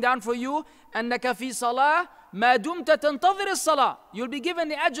writing down for you, أَنَّكَ فِي صَلَاةٍ مَا دُمْتَ تَنْتَظِرِ الصَّلَاةِ. You'll be given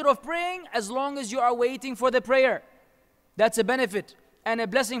the ajr of praying as long as you are waiting for the prayer. That's a benefit and a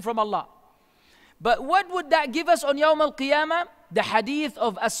blessing from Allah. But what would that give us on Yawm al-Qiyamah? The hadith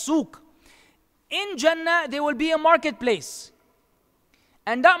of as-suq. In Jannah, there will be a marketplace.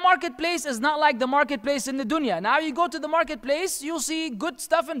 And that marketplace is not like the marketplace in the dunya. Now you go to the marketplace, you'll see good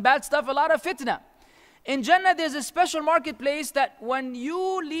stuff and bad stuff, a lot of fitna. In Jannah, there's a special marketplace that when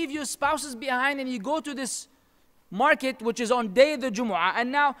you leave your spouses behind and you go to this market, which is on day of the Jumu'ah,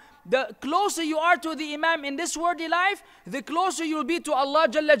 and now the closer you are to the Imam in this worldly life, the closer you'll be to Allah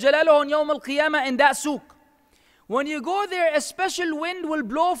Jalla Jalaluhu on Yawm al-Qiyamah in that suq. When you go there, a special wind will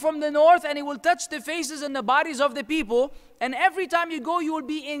blow from the north and it will touch the faces and the bodies of the people. And every time you go, you will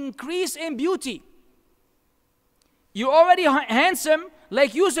be increased in beauty. You're already handsome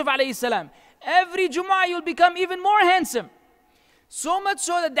like Yusuf alayhi salam. Every Jumu'ah you'll become even more handsome. So much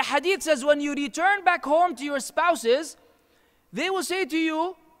so that the hadith says when you return back home to your spouses, they will say to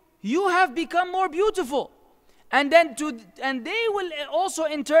you, you have become more beautiful. And they will also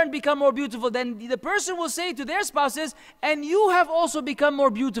in turn become more beautiful. Then the person will say to their spouses, and you have also become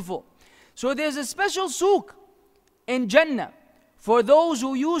more beautiful. So there's a special suq in Jannah for those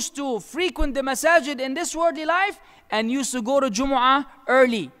who used to frequent the masajid in this worldly life and used to go to Jumu'ah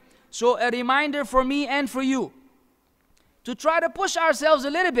early. So a reminder for me and for you to try to push ourselves a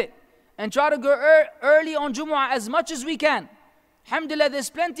little bit and try to go early on Jumu'ah as much as we can. Alhamdulillah, there's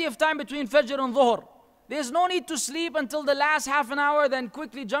plenty of time between Fajr and Dhuhr. There's no need to sleep until the last half an hour, then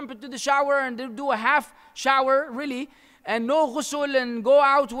quickly jump into the shower and do a half shower, really, and no ghusl and go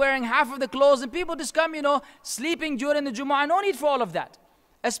out wearing half of the clothes. And people just come, sleeping during the Jumu'ah. No need for all of that.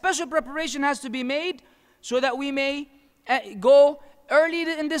 A special preparation has to be made so that we may go early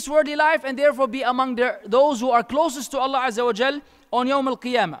in this worldly life and therefore be among those who are closest to Allah Azza wa Jal on Yawm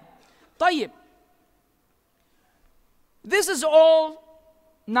al-Qiyamah. Tayyib. This is all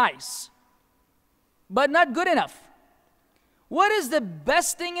nice, but not good enough. What is the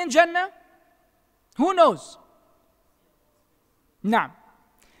best thing in Jannah? Who knows? Nah.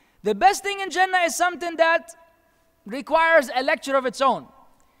 The best thing in Jannah is something that requires a lecture of its own.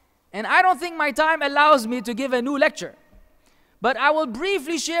 And I don't think my time allows me to give a new lecture. But I will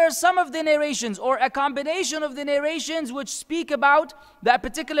briefly share some of the narrations or a combination of the narrations which speak about that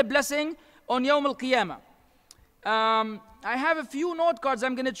particular blessing on Yawm al-Qiyamah. I have a few note cards.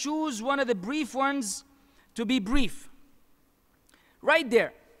 I'm going to choose one of the brief ones to be brief. Right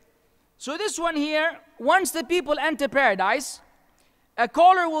there. So this one here, once the people enter paradise, a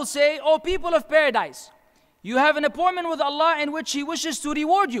caller will say, "O people of paradise, you have an appointment with Allah in which He wishes to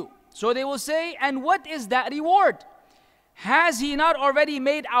reward you." So they will say, "And what is that reward? Has He not already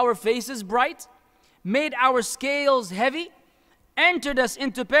made our faces bright, made our scales heavy, entered us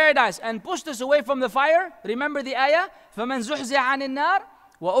into paradise and pushed us away from the fire?" Remember the ayah, فَمَنْ زُحْزِعَ عَنِ النَّارِ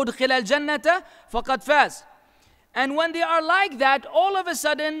وَأُدْخِلَ الْجَنَّةَ فَقَدْ فَازَ. And when they are like that, all of a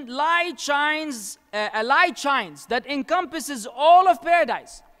sudden a light shines that encompasses all of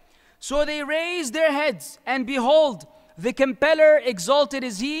paradise. So they raise their heads, and behold, the compeller, exalted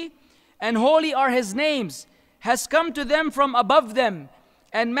is He, and holy are His names, has come to them from above them,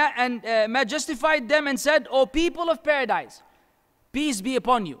 and magnified them and said, "O people of paradise, peace be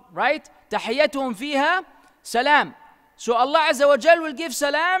upon you," right? تَحِيَّتُهُمْ فِيهَا salam. So Allah Azza wa Jal will give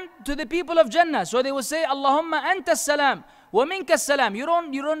salam to the people of Jannah. So they will say, "Allahumma anta salam wa minka salam." You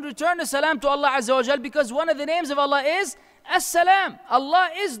don't return the salam to Allah Azza wa Jal because one of the names of Allah is As-Salam.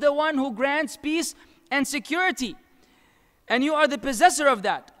 Allah is the one who grants peace and security. And you are the possessor of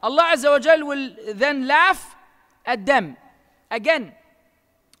that. Allah Azza wa Jal will then laugh at them. Again,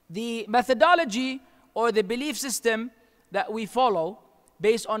 the methodology or the belief system that we follow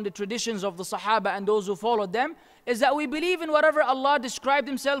based on the traditions of the Sahaba and those who followed them is that we believe in whatever Allah described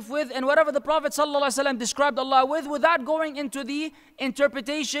Himself with and whatever the Prophet ﷺ described Allah with, without going into the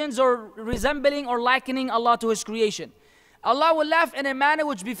interpretations or resembling or likening Allah to His creation. Allah will laugh in a manner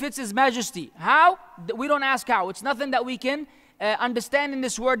which befits His majesty. How? We don't ask how. It's nothing that we can understand in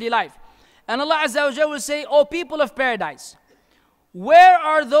this worldly life. And Allah Azza wa Jalla will say, "O people of paradise, where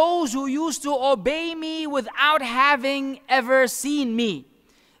are those who used to obey me without having ever seen me?"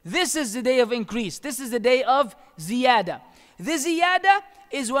 This is the day of increase. This is the day of ziyada. The ziyada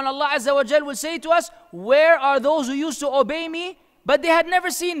is when Allah Azza wa Jal will say to us, "Where are those who used to obey me, but they had never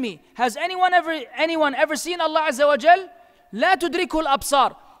seen me?" Has anyone ever seen Allah Azza wa Jal? لا تدركه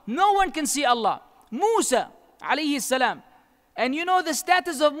الأبصار. No one can see Allah. Musa alayhi salam, And you know the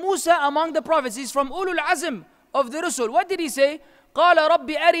status of Musa among the prophets. He's from Ulul Azm of the Rusul. What did he say? قَالَ رَبِّ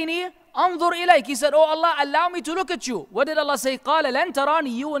أَرِنِي أَنظُرْ إِلَيْكِ. He said, oh Allah, allow me to look at you. What did Allah say? قَالَ لَن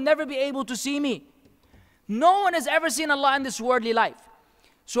تَرَانِي. You will never be able to see me. No one has ever seen Allah in this worldly life.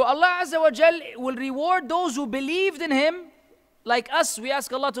 So Allah Azza wa Jal will reward those who believed in Him, like us. We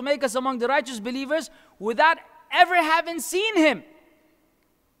ask Allah to make us among the righteous believers without ever having seen Him.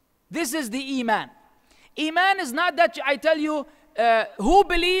 This is the Iman. Iman is not that I tell you, who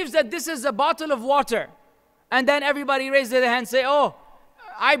believes that this is a bottle of water? And then everybody raises their hand and say, oh,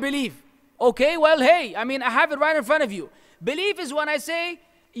 I believe. Okay, well, hey, I mean, I have it right in front of you. Belief is when I say,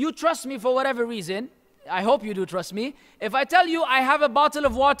 you trust me for whatever reason. I hope you do trust me. If I tell you I have a bottle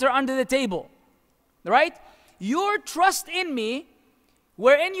of water under the table, right? Your trust in me,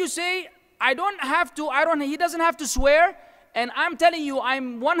 wherein you say, he doesn't have to swear, and I'm telling you,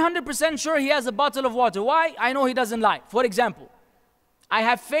 I'm 100% sure he has a bottle of water. Why? I know he doesn't lie. For example, I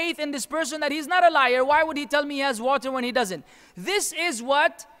have faith in this person that he's not a liar. Why would he tell me he has water when he doesn't? This is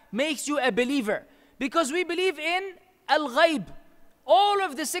what makes you a believer. Because we believe in al-ghaib. All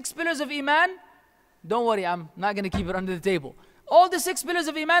of the 6 pillars of Iman, don't worry, I'm not going to keep it under the table. All the 6 pillars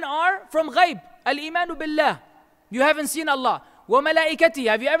of Iman are from ghaib. Al-imanu billah. You haven't seen Allah. Wa malaikati.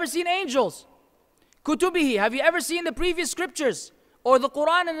 Have you ever seen angels? Kutubihi. Have you ever seen the previous scriptures? Or the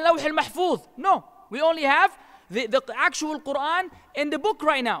Quran and the Lawh al-Mahfuz? No. We only have the actual Quran in the book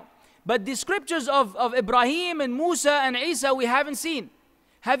right now. But the scriptures of Ibrahim and Musa and Isa we haven't seen.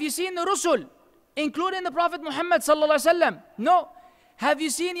 Have you seen the Rusul, including the Prophet Muhammad sallallahu alaihi wasallam? No. Have you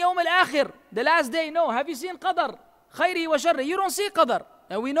seen Yawm al-Akhir, the last day? No. Have you seen Qadar, Khairi wa Sharri? You don't see Qadar.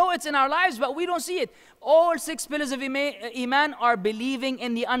 And we know it's in our lives, but we don't see it. All 6 pillars of Iman are believing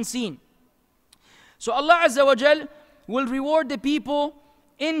in the unseen. So Allah Azza wa Jal will reward the people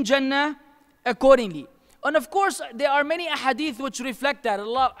in Jannah accordingly. And of course, there are many ahadith which reflect that.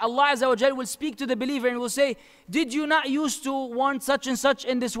 Allah Azza wa Jal will speak to the believer and will say, did you not used to want such and such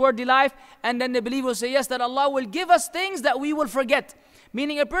in this worldly life? And then the believer will say, yes, that Allah will give us things that we will forget.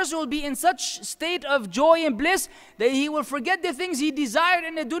 Meaning a person will be in such state of joy and bliss that he will forget the things he desired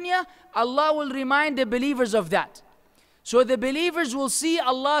in the dunya. Allah will remind the believers of that. So the believers will see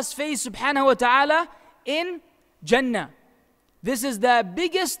Allah's face subhanahu wa ta'ala in Jannah. This is the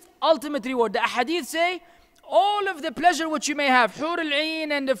biggest ultimate reward. The ahadith say, all of the pleasure which you may have, Hur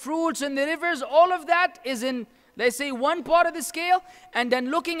al-Ain and the fruits and the rivers, all of that is in, they say, one part of the scale. And then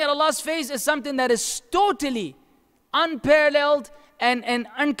looking at Allah's face is something that is totally unparalleled and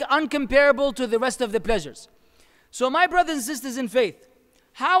uncomparable to the rest of the pleasures. So my brothers and sisters in faith,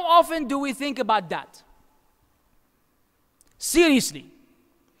 how often do we think about that? Seriously.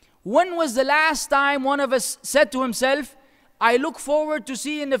 When was the last time one of us said to himself, I look forward to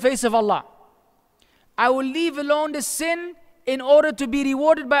seeing the face of Allah. I will leave alone the sin in order to be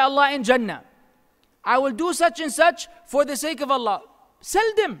rewarded by Allah in Jannah. I will do such and such for the sake of Allah.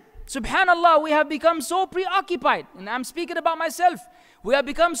 Seldom. Subhanallah, we have become so preoccupied, and I'm speaking about myself. We have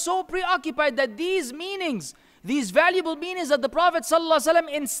become so preoccupied that these meanings, these valuable meanings that the Prophet ﷺ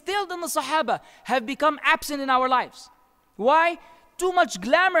instilled in the Sahaba have become absent in our lives. Why? Too much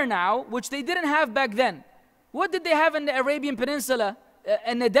glamour now, which they didn't have back then. What did they have in the Arabian Peninsula,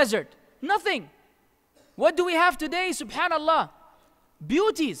 in the desert? Nothing. What do we have today? Subhanallah.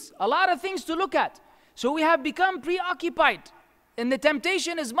 Beauties, a lot of things to look at. So we have become preoccupied. And the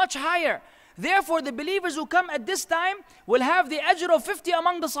temptation is much higher. Therefore, the believers who come at this time will have the ajr of 50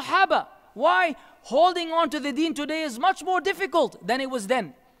 among the Sahaba. Why? Holding on to the deen today is much more difficult than it was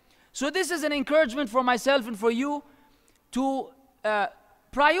then. So this is an encouragement for myself and for you to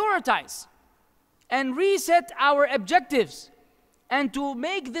prioritize and reset our objectives and to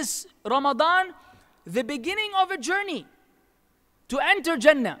make this Ramadan the beginning of a journey to enter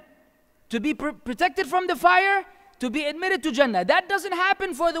Jannah, to be protected from the fire, to be admitted to Jannah. That doesn't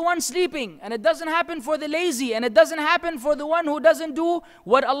happen for the one sleeping, and it doesn't happen for the lazy, and it doesn't happen for the one who doesn't do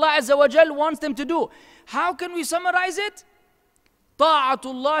what Allah Azza wa Jal wants them to do. How can we summarize it?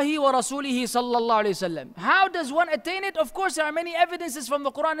 Ta'atullahi wa rasulihi sallallahu alayhi wasallam. How does one attain it? Of course, there are many evidences from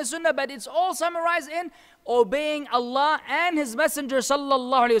the Quran and Sunnah, but it's all summarized in obeying Allah and His Messenger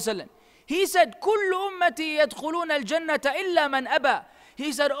sallallahu alayhi wasallam. He said, كُلُّ أُمَّتِي يَدْخُلُونَ الْجَنَّةَ إِلَّا مَنْ أَبَى.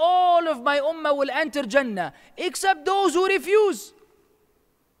 He said, all of my ummah will enter Jannah, except those who refuse.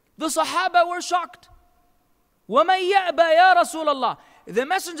 The Sahaba were shocked. وَمَنْ يَأْبَى يَا رَسُولَ اللَّهِ. The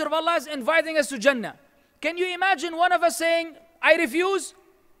Messenger of Allah is inviting us to Jannah. Can you imagine one of us saying, I refuse?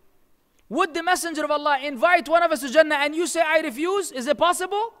 Would the Messenger of Allah invite one of us to Jannah and you say, I refuse? Is it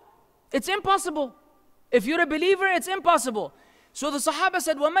possible? It's impossible. If you're a believer, it's impossible. So the Sahaba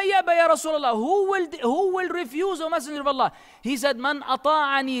said, وَمَنْ يَأْبَ يَا رَسُولَ اللَّهِ, who will refuse, O Messenger of Allah? He said, مَنْ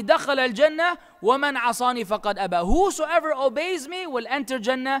أَطَاعَنِي دَخَلَ الْجَنَّةِ وَمَنْ عَصَانِي فَقَدْ أَبَى. Whosoever obeys me will enter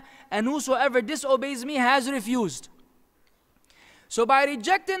Jannah, and whosoever disobeys me has refused. So by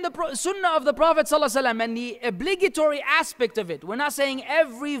rejecting the sunnah of the Prophet ﷺ and the obligatory aspect of it, we're not saying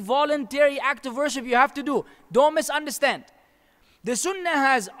every voluntary act of worship you have to do. Don't misunderstand. The sunnah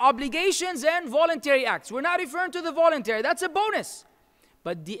has obligations and voluntary acts. We're not referring to the voluntary, that's a bonus.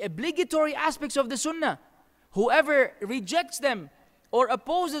 But the obligatory aspects of the sunnah, whoever rejects them or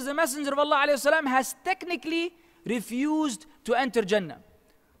opposes the Messenger of Allah ﷺ has technically refused to enter Jannah.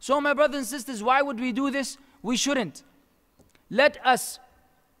 So my brothers and sisters, why would we do this? We shouldn't. Let us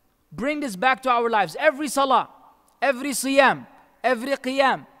bring this back to our lives. Every salah, every siyam, every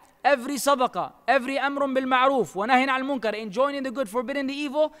qiyam, every sadaqah, every amrun bil ma'roof, wa nahin al munkar, enjoining the good, forbidding the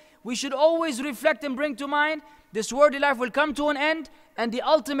evil, we should always reflect and bring to mind, this worldly life will come to an end, and the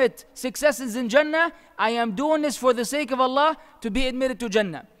ultimate success is in Jannah. I am doing this for the sake of Allah to be admitted to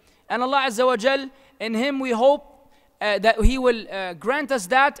Jannah. And Allah Azza wa Jal, in Him we hope that He will grant us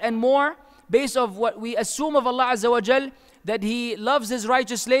that and more, based on what we assume of Allah Azza wa Jal, that He loves His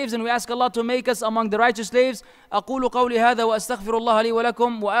righteous slaves, and we ask Allah to make us among the righteous slaves. أقول قولي هذا وأستغفر الله لي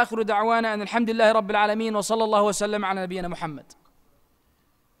ولكم وآخر دعوانا أن الحمد لله رب العالمين وصلى الله وسلم على نبينا محمد.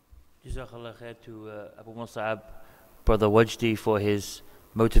 Jazakallah khair to Abu Mussab, Brother Wajdi, for his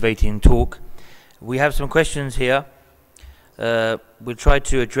motivating talk. We have some questions here. We'll try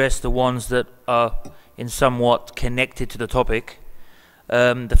to address the ones that are in somewhat connected to the topic.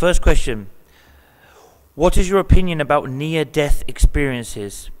 The first question: what is your opinion about near-death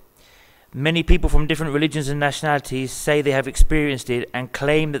experiences? Many people from different religions and nationalities say they have experienced it and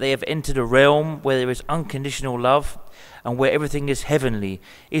claim that they have entered a realm where there is unconditional love and where everything is heavenly.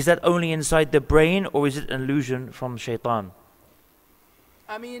 Is that only inside the brain, or is it an illusion from shaitan?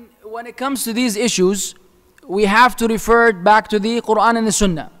 I mean, when it comes to these issues, we have to refer back to the Quran and the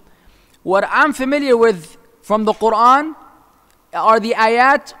Sunnah. What I'm familiar with from the Quran are the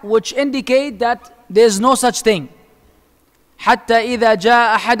ayat which indicate that there's no such thing. حتى إذا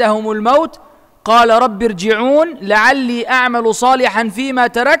جاء أحدهم الموت قال رب ارجعون لعلي أعمل صالحا فيما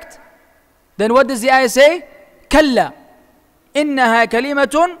تركت. Then what does the ayah say? كلا إنها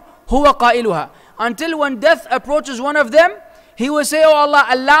كلمة هو قائلها. Until when death approaches one of them, he will say, Oh Allah,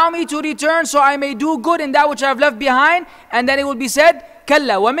 allow me to return so I may do good in that which I have left behind. And then it will be said,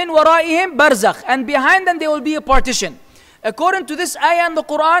 كلا ومن ورائهم برزخ. And behind them there will be a partition. According to this ayah in the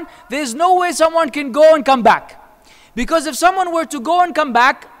Quran, there is no way someone can go and come back. Because if someone were to go and come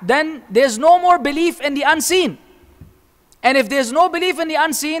back, then there's no more belief in the unseen. And if there's no belief in the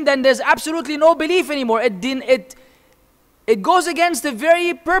unseen, then there's absolutely no belief anymore. It goes against the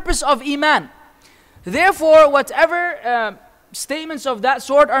very purpose of Iman. Therefore, whatever statements of that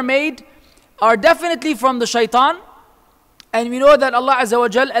sort are made are definitely from the shaitan. And we know that Allah Azza wa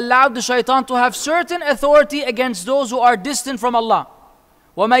Jal allowed the shaitan to have certain authority against those who are distant from Allah.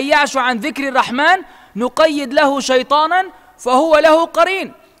 وَمَنْ يَعْشُ عَنْ ذِكْرِ الرَّحْمَنِ نُقَيِّدْ لَهُ شَيْطَانًا فَهُوَ لَهُ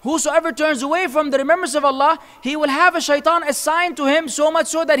قَرِينٌ. Whosoever turns away from the remembrance of Allah, he will have a shaitan assigned to him, so much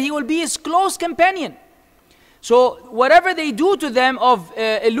so that he will be his close companion. So whatever they do to them of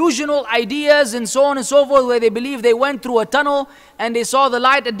illusional ideas and so on and so forth, where they believe they went through a tunnel and they saw the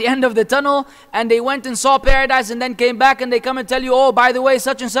light at the end of the tunnel, and they went and saw paradise and then came back, and they come and tell you, oh, by the way,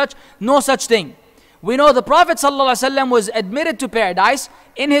 such and such, no such thing. We know the Prophet ﷺ was admitted to paradise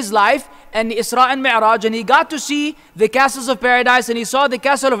in his life, and Isra and Mi'raj, and he got to see the castles of paradise, and he saw the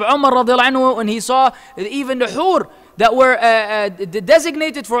castle of Umar radiallahu anhu, and he saw even the hur that were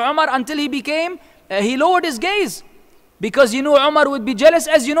designated for Umar, until he became, he lowered his gaze because he knew Umar would be jealous,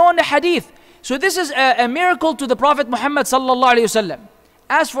 as you know in the hadith. So this is a miracle to the Prophet Muhammad sallallahu alaihi wasallam.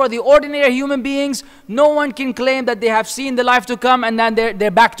 As for the ordinary human beings, no one can claim that they have seen the life to come and then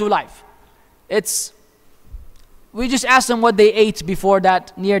they're back to life. We just ask them what they ate before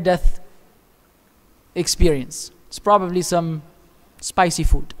that near-death experience. It's probably some spicy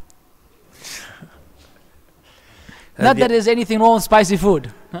food. Not that there's anything wrong with spicy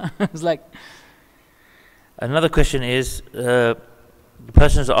food. It's like... Another question is, the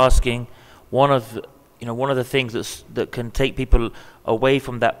person is asking, one of the things that can take people away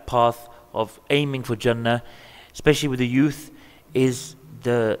from that path of aiming for Jannah, especially with the youth, is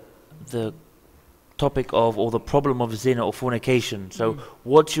the topic of, or the problem of zina or fornication. So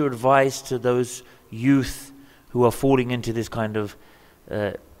what's your advice to those youth who are falling into this kind of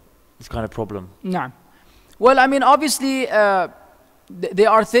problem? Nah. Well, I mean, obviously there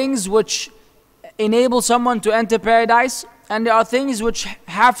are things which enable someone to enter paradise, and there are things which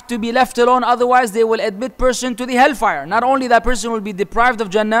have to be left alone, otherwise they will admit person to the hellfire. Not only that person will be deprived of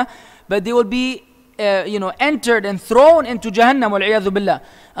Jannah, but they will be entered and thrown into Jahannam, wal-'iyadhu billah.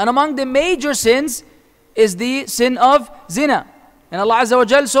 And among the major sins is the sin of zina. And Allah Azza wa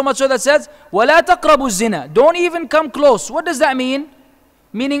Jal so much so that says, وَلَا تَقْرَبُوا الزِّنَا. Don't even come close. What does that mean?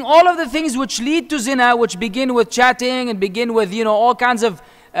 Meaning all of the things which lead to zina, which begin with chatting and begin with all kinds of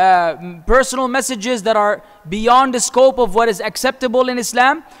personal messages that are beyond the scope of what is acceptable in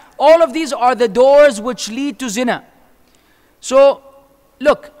Islam, all of these are the doors which lead to zina. So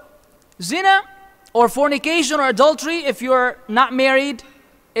look, zina or fornication or adultery, if you're not married,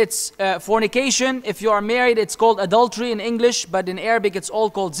 it's fornication. If you are married, it's called adultery in English, but in Arabic it's all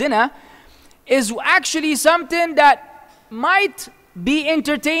called zina, is actually something that might be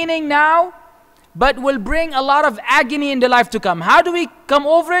entertaining now, but will bring a lot of agony in the life to come. How do we come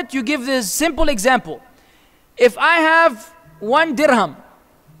over it? You give this simple example. If I have 1 dirham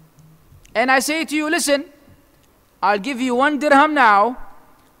and I say to you, listen, I'll give you 1 dirham now,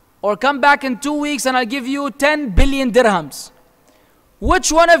 or come back in 2 weeks and I'll give you 10 billion dirhams.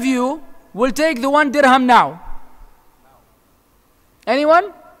 Which one of you will take the 1 dirham now?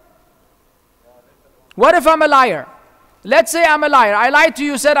 Anyone? What if I'm a liar? Let's say I'm a liar. I lied to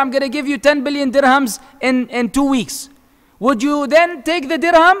you, said I'm going to give you 10 billion dirhams in 2 weeks. Would you then take the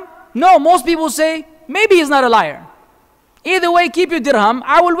dirham? No, most people say, maybe he's not a liar. Either way, keep your dirham.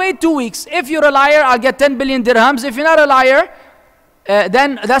 I will wait 2 weeks. If you're a liar, I'll get 10 billion dirhams. If you're not a liar,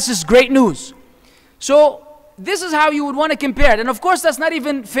 then that's just great news. So this is how you would want to compare it. And of course, that's not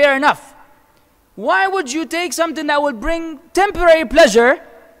even fair enough. Why would you take something that will bring temporary pleasure,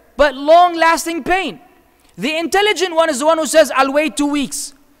 but long-lasting pain? The intelligent one is the one who says, I'll wait 2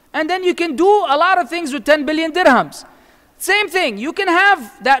 weeks. And then you can do a lot of things with 10 billion dirhams. Same thing, you can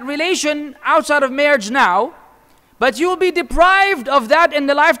have that relation outside of marriage now, but you will be deprived of that in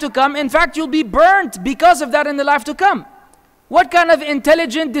the life to come. In fact, you'll be burnt because of that in the life to come. What kind of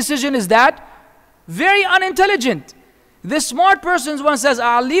intelligent decision is that? Very unintelligent. The smart person one says,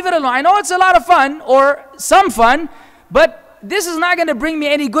 I'll leave it alone. I know it's a lot of fun, or some fun, but this is not going to bring me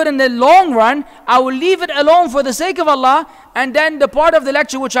any good in the long run. I will leave it alone for the sake of Allah, and then the part of the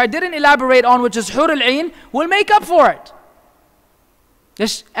lecture which I didn't elaborate on, which is Hur al-Ain, will make up for it.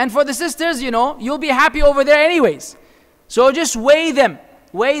 And for the sisters, you'll be happy over there anyways. So just weigh them.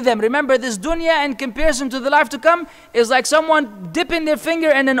 Weigh them. Remember, this dunya in comparison to the life to come is like someone dipping their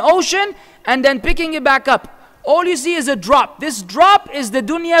finger in an ocean and then picking it back up. All you see is a drop. This drop is the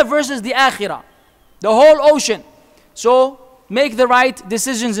dunya versus the akhirah. The whole ocean. So make the right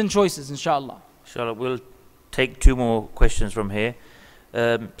decisions and choices, inshallah. Inshallah, we'll take 2 more questions from here.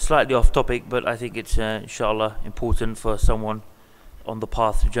 Slightly off topic, but I think it's inshallah important for someone on the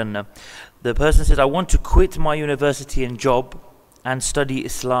path to Jannah. The person says, I want to quit my university and job and study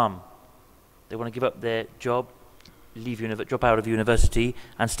Islam. They want to give up their job, drop out of university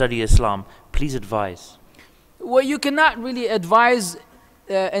and study Islam. Please advise. Well, you cannot really advise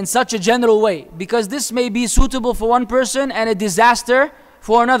in such a general way, because this may be suitable for one person and a disaster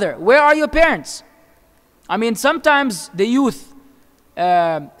for another. Where are your parents? I mean, sometimes the youth,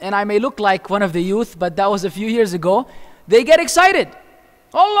 and I may look like one of the youth, but that was a few years ago, they get excited.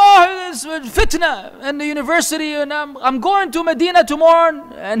 Allah is fitna in the university, and I'm going to Medina tomorrow,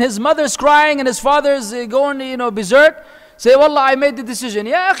 and his mother's crying and his father's going berserk. Say, Wallah, I made the decision.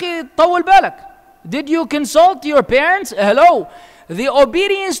 Ya akhi, tawal balak. Did you consult your parents? Hello. The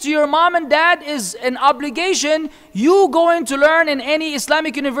obedience to your mom and dad is an obligation. You going to learn in any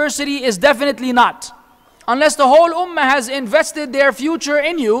Islamic university is definitely not. Unless the whole ummah has invested their future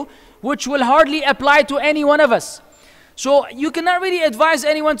in you, which will hardly apply to any one of us. So you cannot really advise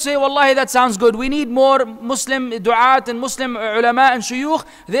anyone to say, Wallahi, that sounds good. We need more Muslim du'at and Muslim ulama and shuyukh.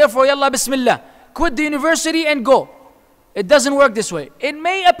 Therefore, yalla bismillah. Quit the university and go. It doesn't work this way. It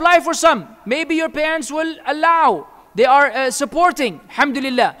may apply for some. Maybe your parents will allow. They are supporting,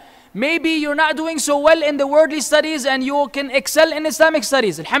 alhamdulillah. Maybe you're not doing so well in the worldly studies and you can excel in Islamic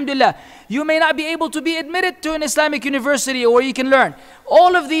studies, alhamdulillah. You may not be able to be admitted to an Islamic university where you can learn.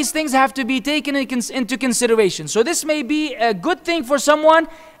 All of these things have to be taken into consideration. So this may be a good thing for someone,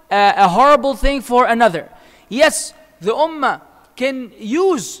 a horrible thing for another. Yes, the ummah can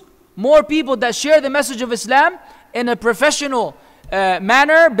use more people that share the message of Islam in a professional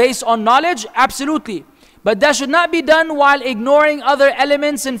manner based on knowledge, absolutely. But that should not be done while ignoring other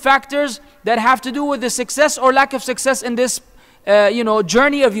elements and factors that have to do with the success or lack of success in this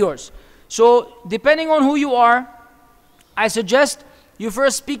journey of yours. So depending on who you are, I suggest you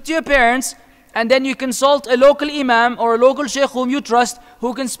first speak to your parents, and then you consult a local imam or a local sheikh whom you trust,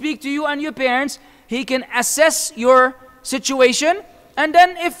 who can speak to you and your parents. He can assess your situation. And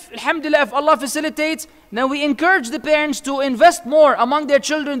then if, alhamdulillah, if Allah facilitates, then we encourage the parents to invest more among their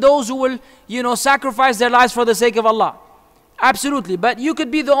children, those who will, sacrifice their lives for the sake of Allah. Absolutely. But you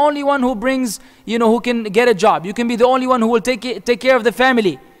could be the only one who brings, who can get a job. You can be the only one who will take care of the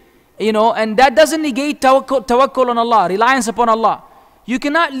family. And that doesn't negate tawakkul on Allah, reliance upon Allah. You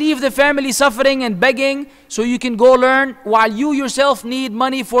cannot leave the family suffering and begging so you can go learn while you yourself need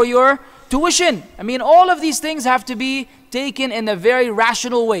money for your tuition. I mean, all of these things have to be taken in a very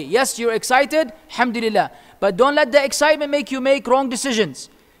rational way. Yes, you're excited, alhamdulillah. But don't let the excitement make you make wrong decisions.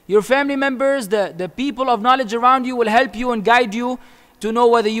 Your family members, the people of knowledge around you will help you and guide you to know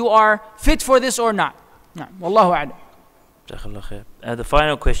whether you are fit for this or not. Wallahu a'lam. The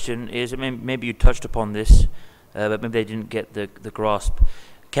final question is, maybe you touched upon this, but maybe they didn't get the grasp.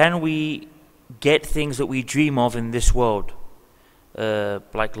 Can we get things that we dream of in this world,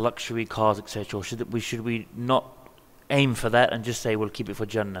 like luxury cars, etc.? Or should we not aim for that and just say we'll keep it for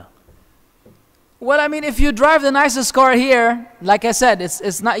Jannah? Well, I mean, if you drive the nicest car here, like I said,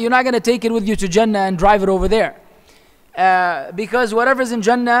 it's not, you're not going to take it with you to Jannah and drive it over there, because whatever's in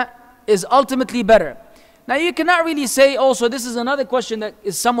Jannah is ultimately better. Now, you cannot really say also, this is another question that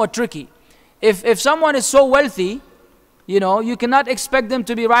is somewhat tricky. If someone is so wealthy, you cannot expect them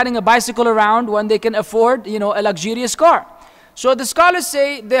to be riding a bicycle around when they can afford, a luxurious car. So the scholars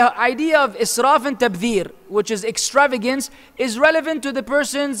say the idea of israf and tabdhir, which is extravagance, is relevant to the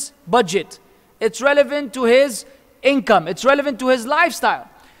person's budget. It's relevant to his income. It's relevant to his lifestyle.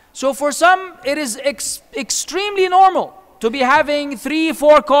 So for some, it is extremely normal to be having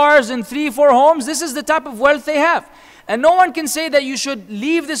 3-4 cars and 3-4 homes. This is the type of wealth they have. And no one can say that you should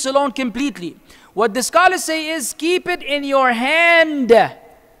leave this alone completely. What the scholars say is keep it in your hand,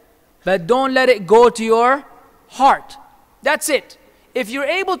 but don't let it go to your heart. That's it. If you're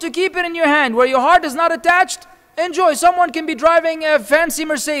able to keep it in your hand where your heart is not attached, enjoy. Someone can be driving a fancy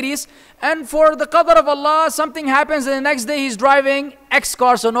Mercedes, and for the qadr of Allah, something happens and the next day he's driving X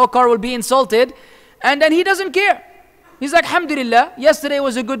car, so no car will be insulted, and then he doesn't care. He's like, alhamdulillah, yesterday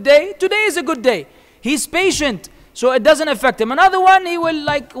was a good day, today is a good day. He's patient, so it doesn't affect him. Another one, he will,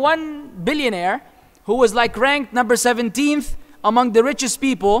 like one billionaire who was like ranked number 17th among the richest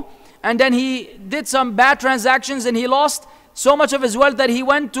people, and then he did some bad transactions and he lost so much of his wealth that he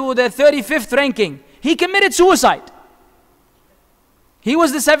went to the 35th ranking. He committed suicide. He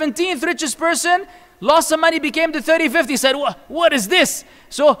was the 17th richest person, lost some money, became the 35th. He said, what is this?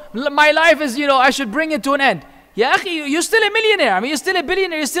 So my life is, I should bring it to an end. Yeah, you're still a millionaire. I mean, you're still a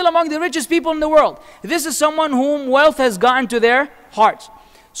billionaire. You're still among the richest people in the world. This is someone whom wealth has gotten to their hearts.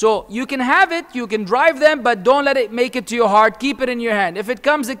 So you can have it, you can drive them, but don't let it make it to your heart. Keep it in your hand. If it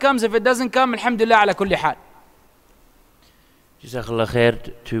comes, it comes. If it doesn't come, alhamdulillah ala kulli hal. Jazakallah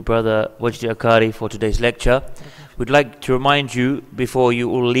khair to Brother Wajdi Akkari for today's lecture. We'd like to remind you before you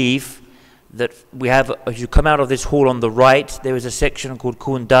all leave that we have, as you come out of this hall on the right, there is a section called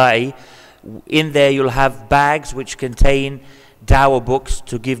Kun Da'i. In there you'll have bags which contain dawah books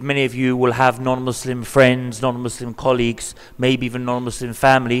to give. Many of you will have non-Muslim friends, non-Muslim colleagues, maybe even non-Muslim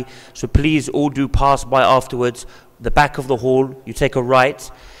family. So please all do pass by afterwards. The back of the hall, you take a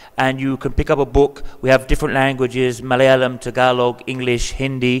right and you can pick up a book. We have different languages, Malayalam, Tagalog, English,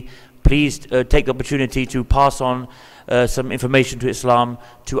 Hindi. Please take the opportunity to pass on some information to Islam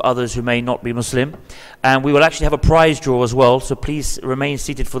to others who may not be Muslim. And we will actually have a prize draw as well, so please remain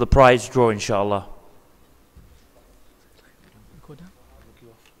seated for the prize draw, inshallah.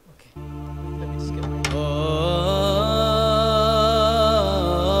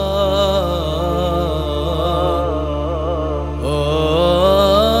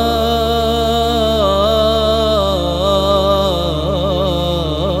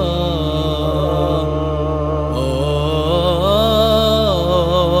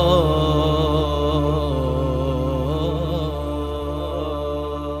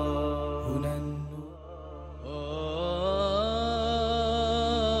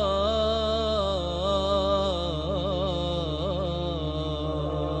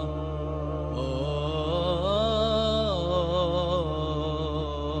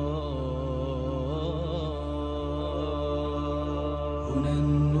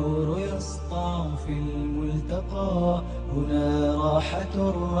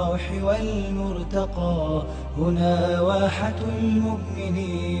 هنا واحة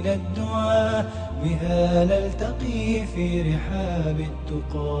المؤمنين الدعاء بها نلتقي في رحاب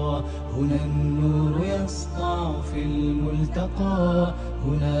التقى هنا النور يسطع في الملتقى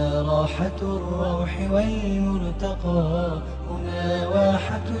هنا راحة الروح والمرتقى هنا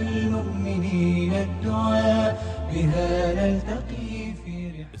واحة المؤمنين الدعاء بها نلتقي في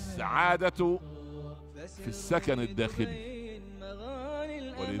رحاب السعادة في السكن الداخلي.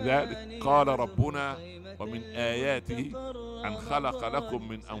 ولذلك قال ربنا: ومن آياته أن خلق لكم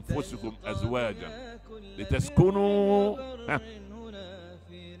من أنفسكم أزواجا لتسكنوا.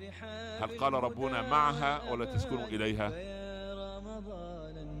 هل قال ربنا معها ولا تسكنوا إليها؟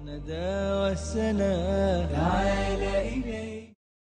 رمضان الندى والسنا تعال إلي